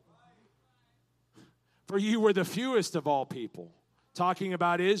people. For you were the fewest of all people, talking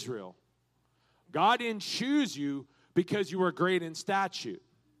about Israel. God didn't choose you because you were great in stature.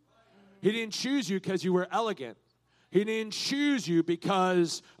 He didn't choose you because you were elegant. He didn't choose you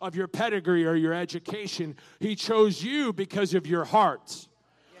because of your pedigree or your education. He chose you because of your heart.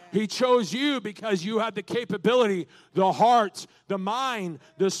 He chose you because you have the capability, the heart, the mind,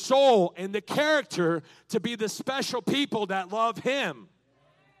 the soul, and the character to be the special people that love him.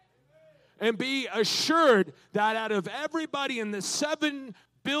 And be assured that out of everybody in the 7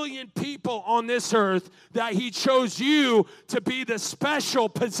 billion people on this earth, that he chose you to be the special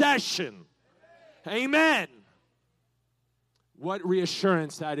possession. Amen. What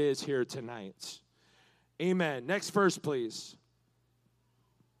reassurance that is here tonight. Amen. Next verse, please.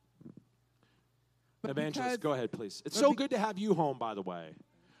 Evangelist, go ahead, please. It's so good to have you home, by the way.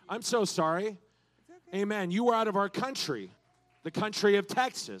 I'm so sorry. Okay. Amen. You were out of our country, the country of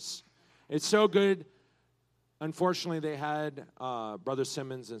Texas. It's so good. Unfortunately, they had Brother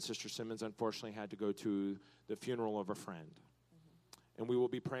Simmons and Sister Simmons, unfortunately, had to go to the funeral of a friend. Mm-hmm. And we will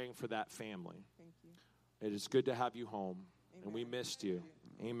be praying for that family. Thank you. It is good to have you home, Amen. And we missed you.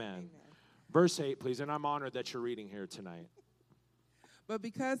 Amen. Amen. Verse 8, please, and I'm honored that you're reading here tonight. But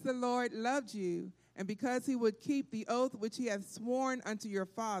because the Lord loved you, and because he would keep the oath which he hath sworn unto your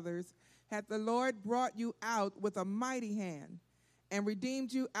fathers, hath the Lord brought you out with a mighty hand, and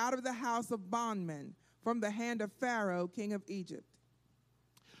redeemed you out of the house of bondmen, from the hand of Pharaoh, king of Egypt.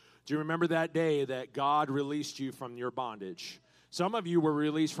 Do you remember that day that God released you from your bondage? Some of you were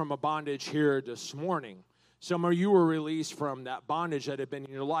released from a bondage here this morning. Some of you were released from that bondage that had been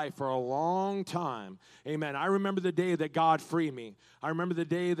in your life for a long time. Amen. I remember the day that God freed me. I remember the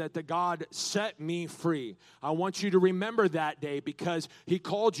day that the God set me free. I want you to remember that day because he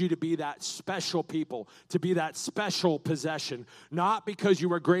called you to be that special people, to be that special possession. Not because you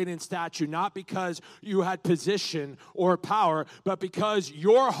were great in stature, not because you had position or power, but because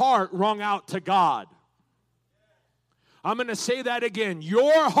your heart rung out to God. I'm going to say that again.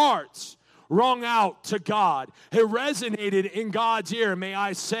 Your hearts rung out to God. It resonated in God's ear, may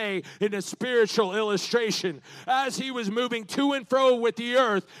I say, in a spiritual illustration. As he was moving to and fro with the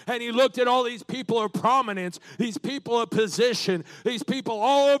earth, and he looked at all these people of prominence, these people of position, these people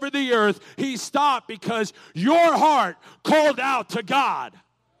all over the earth, he stopped because your heart called out to God.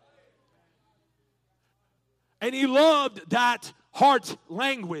 And he loved that heart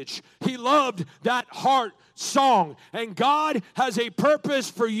language. He loved that heart song. And God has a purpose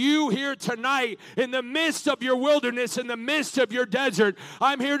for you here tonight in the midst of your wilderness, in the midst of your desert.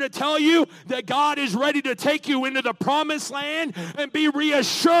 I'm here to tell you that God is ready to take you into the promised land and be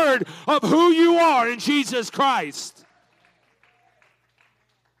reassured of who you are in Jesus Christ.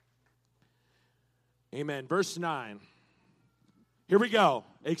 Amen. Verse 9. Here we go.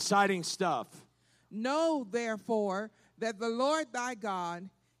 Exciting stuff. Know, therefore, that the Lord thy God,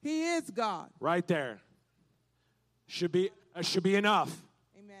 he is God. Right there. Should be enough.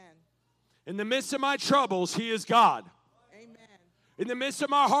 Amen. In the midst of my troubles, he is God. Amen. In the midst of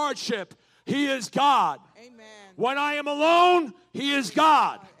my hardship, he is God. Amen. When I am alone, he is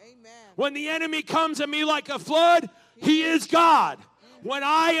God. Amen. When the enemy comes at me like a flood, he is God. When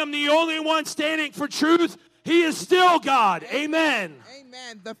I am the only one standing for truth, he is still God. Amen.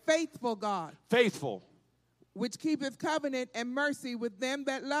 Amen. The faithful God. Faithful. Which keepeth covenant and mercy with them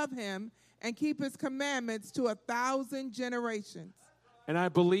that love him, and keep his commandments to 1,000 generations. And I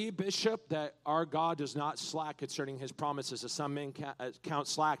believe, Bishop, that our God does not slack concerning his promises, as some men count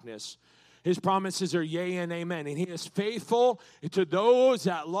slackness. His promises are yea and amen. And he is faithful to those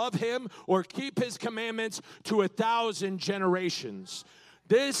that love him or keep his commandments to 1,000 generations.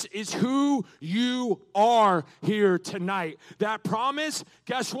 This is who you are here tonight. That promise,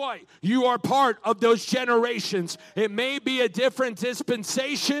 guess what? You are part of those generations. It may be a different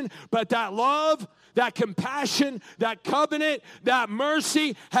dispensation, but that love, that compassion, that covenant, that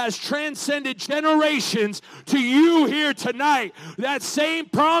mercy has transcended generations to you here tonight. That same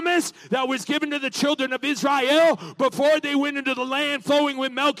promise that was given to the children of Israel before they went into the land flowing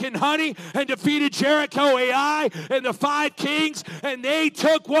with milk and honey and defeated Jericho, Ai, and the 5 kings, and they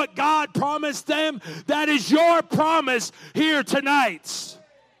took what God promised them. That is your promise here tonight.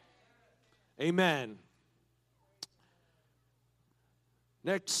 Amen.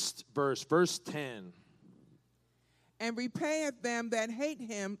 Next verse, verse 10. And repayeth them that hate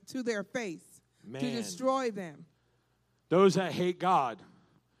him to their face, Man. to destroy them. Those that hate God,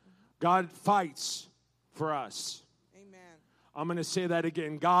 God fights for us. Amen. I'm going to say that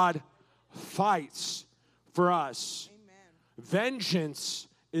again. God fights for us. Amen. Vengeance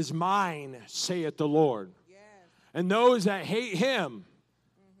is mine, saith the Lord. Yes. And those that hate him,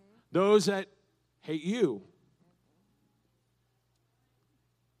 those that hate you,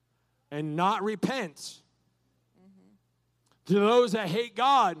 and not repent, to those that hate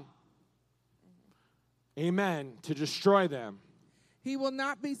God, amen, to destroy them. He will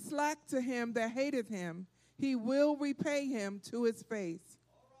not be slack to him that hateth him. He will repay him to his face.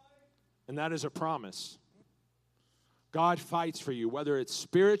 And that is a promise. God fights for you, whether it's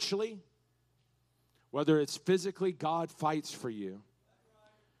spiritually, whether it's physically, God fights for you.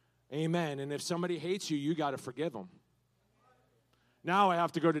 Amen. And if somebody hates you, you got to forgive them. Now I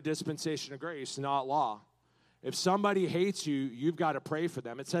have to go to dispensation of grace, not law. If somebody hates you, you've got to pray for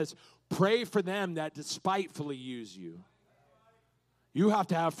them. It says, pray for them that despitefully use you. You have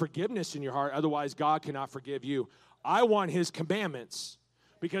to have forgiveness in your heart, otherwise God cannot forgive you. I want his commandments,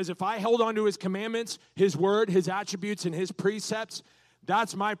 because if I hold on to his commandments, his word, his attributes, and his precepts,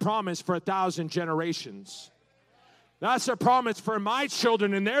 that's my promise for 1,000 generations. That's a promise for my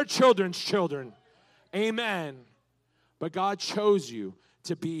children and their children's children. Amen. But God chose you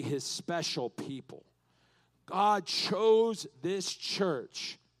to be his special people. God chose this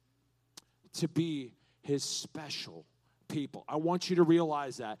church to be his special people. I want you to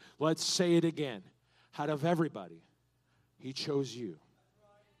realize that. Let's say it again. Out of everybody, he chose you.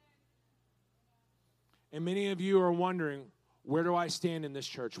 And many of you are wondering, where do I stand in this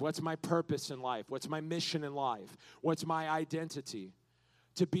church? What's my purpose in life? What's my mission in life? What's my identity?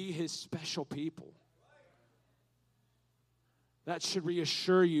 To be his special people. That should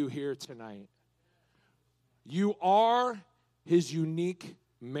reassure you here tonight. You are his unique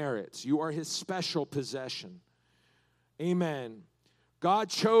merits. You are his special possession. Amen. God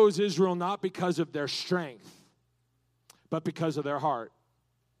chose Israel not because of their strength, but because of their heart.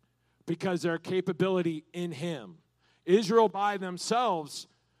 Because their capability in him. Israel by themselves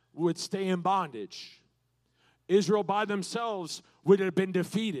would stay in bondage. Israel by themselves would have been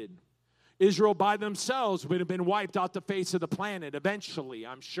defeated. Israel by themselves would have been wiped off the face of the planet eventually,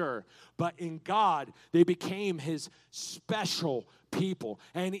 I'm sure. But in God, they became his special people.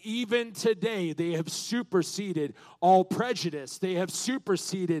 And even today, they have superseded all prejudice. They have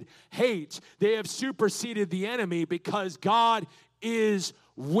superseded hate. They have superseded the enemy because God is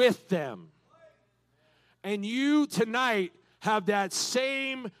with them. And you tonight have that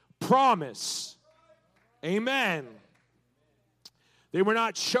same promise. Amen. They were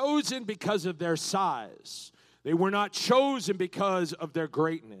not chosen because of their size. They were not chosen because of their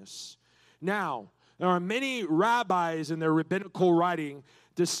greatness. Now, there are many rabbis in their rabbinical writing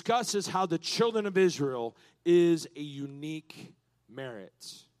discusses how the children of Israel is a unique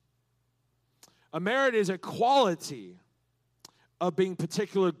merit. A merit is a quality of being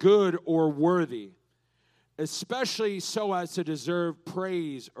particular good or worthy, especially so as to deserve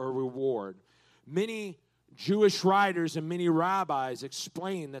praise or reward. Many Jewish writers and many rabbis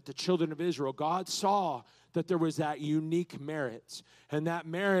explain that the children of Israel, God saw that there was that unique merit, and that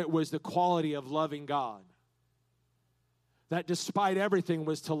merit was the quality of loving God. That despite everything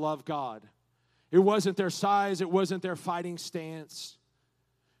was to love God. It wasn't their size, it wasn't their fighting stance,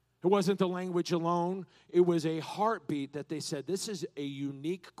 it wasn't the language alone. It was a heartbeat that they said, this is a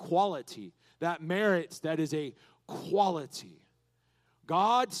unique quality. That merit, that is a quality.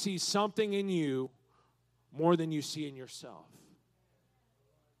 God sees something in you more than you see in yourself.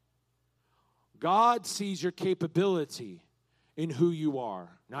 God sees your capability in who you are,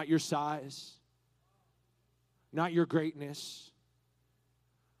 not your size, not your greatness,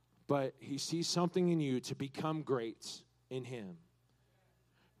 but he sees something in you to become great in him.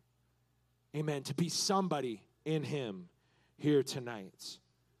 Amen. To be somebody in him here tonight.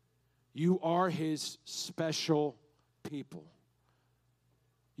 You are his special people.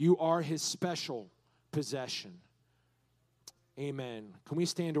 You are his special possession. Amen. Can we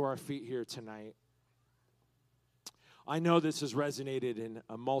stand to our feet here tonight? I know this has resonated in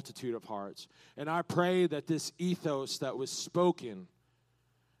a multitude of hearts. And I pray that this ethos that was spoken,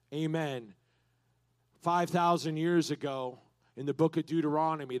 amen, 5,000 years ago in the book of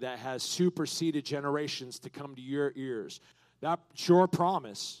Deuteronomy that has superseded generations to come to your ears. That's your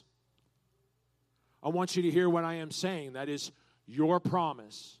promise. I want you to hear what I am saying. That is your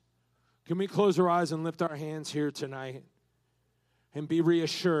promise. Can we close our eyes and lift our hands here tonight and be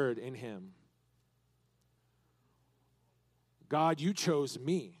reassured in Him? God, you chose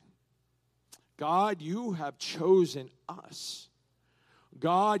me. God, you have chosen us.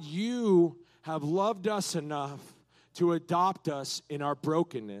 God, you have loved us enough to adopt us in our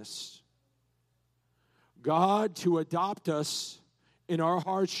brokenness. God, to adopt us in our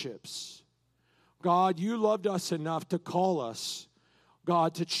hardships. God, you loved us enough to call us.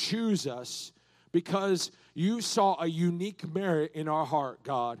 God, to choose us because you saw a unique merit in our heart,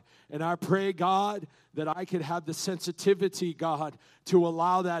 God. And I pray, God, that I could have the sensitivity, God, to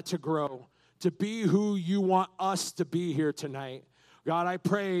allow that to grow, to be who you want us to be here tonight. God, I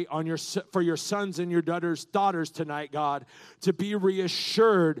pray for your sons and your daughters tonight, God, to be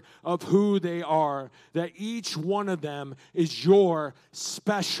reassured of who they are, that each one of them is your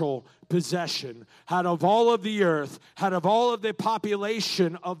special possession. Out of all of the earth, out of all of the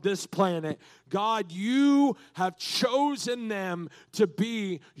population of this planet, God, you have chosen them to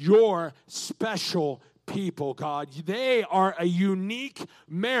be your special people, God. They are a unique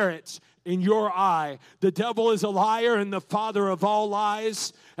merit in your eye. The devil is a liar and the father of all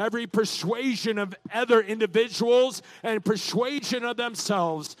lies. Every persuasion of other individuals and persuasion of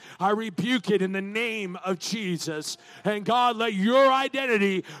themselves, I rebuke it in the name of Jesus. And God, let your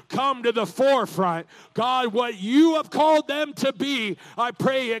identity come to the forefront. God, what you have called them to be, I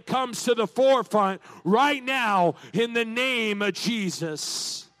pray it comes to the forefront right now in the name of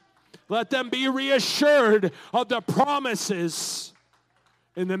Jesus. Let them be reassured of the promises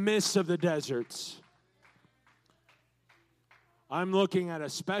in the midst of the deserts. I'm looking at a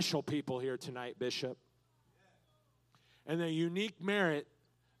special people here tonight, Bishop, and the unique merit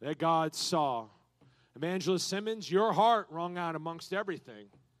that God saw. Evangelist Simmons, your heart rung out amongst everything.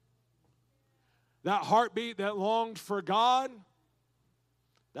 That heartbeat that longed for God,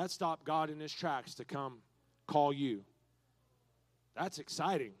 that stopped God in his tracks to come call you. That's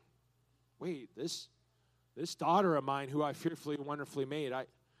exciting. Wait, this daughter of mine who I fearfully and wonderfully made,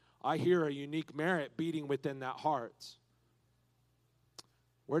 I hear a unique merit beating within that heart.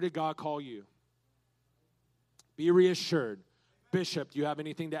 Where did God call you? Be reassured. Bishop, do you have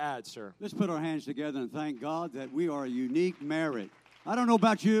anything to add, sir? Let's put our hands together and thank God that we are a unique merit. I don't know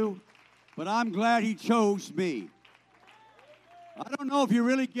about you, but I'm glad he chose me. I don't know if you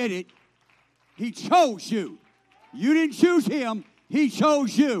really get it. He chose you. You didn't choose him. He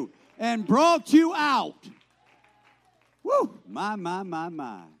chose you and brought you out. Woo! My.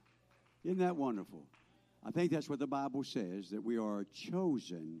 Isn't that wonderful? I think that's what the Bible says, that we are a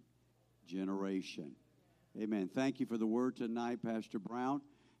chosen generation. Amen. Thank you for the word tonight, Pastor Brown.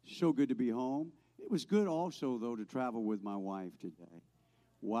 So good to be home. It was good also, though, to travel with my wife today.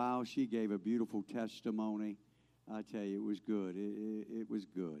 Wow, she gave a beautiful testimony. I tell you, it was good. It was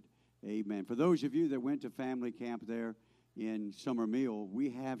good. Amen. For those of you that went to family camp there in Summer Mill, we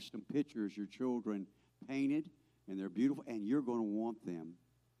have some pictures your children painted, and they're beautiful, and you're going to want them.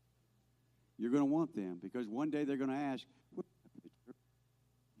 You're going to want them because one day they're going to ask, where's the picture?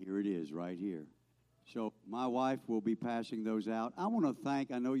 Here it is right here. So my wife will be passing those out. I want to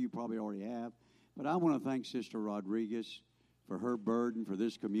thank, I know you probably already have, but I want to thank Sister Rodriguez for her burden for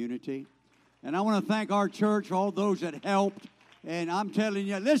this community. And I want to thank our church, all those that helped. And I'm telling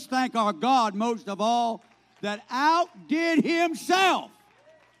you, let's thank our God most of all that outdid himself,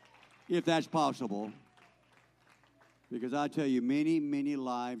 if that's possible. Because I tell you, many, many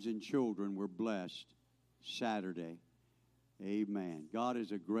lives and children were blessed Saturday. Amen. God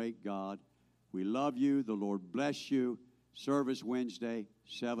is a great God. We love you. The Lord bless you. Service Wednesday,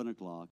 7 o'clock.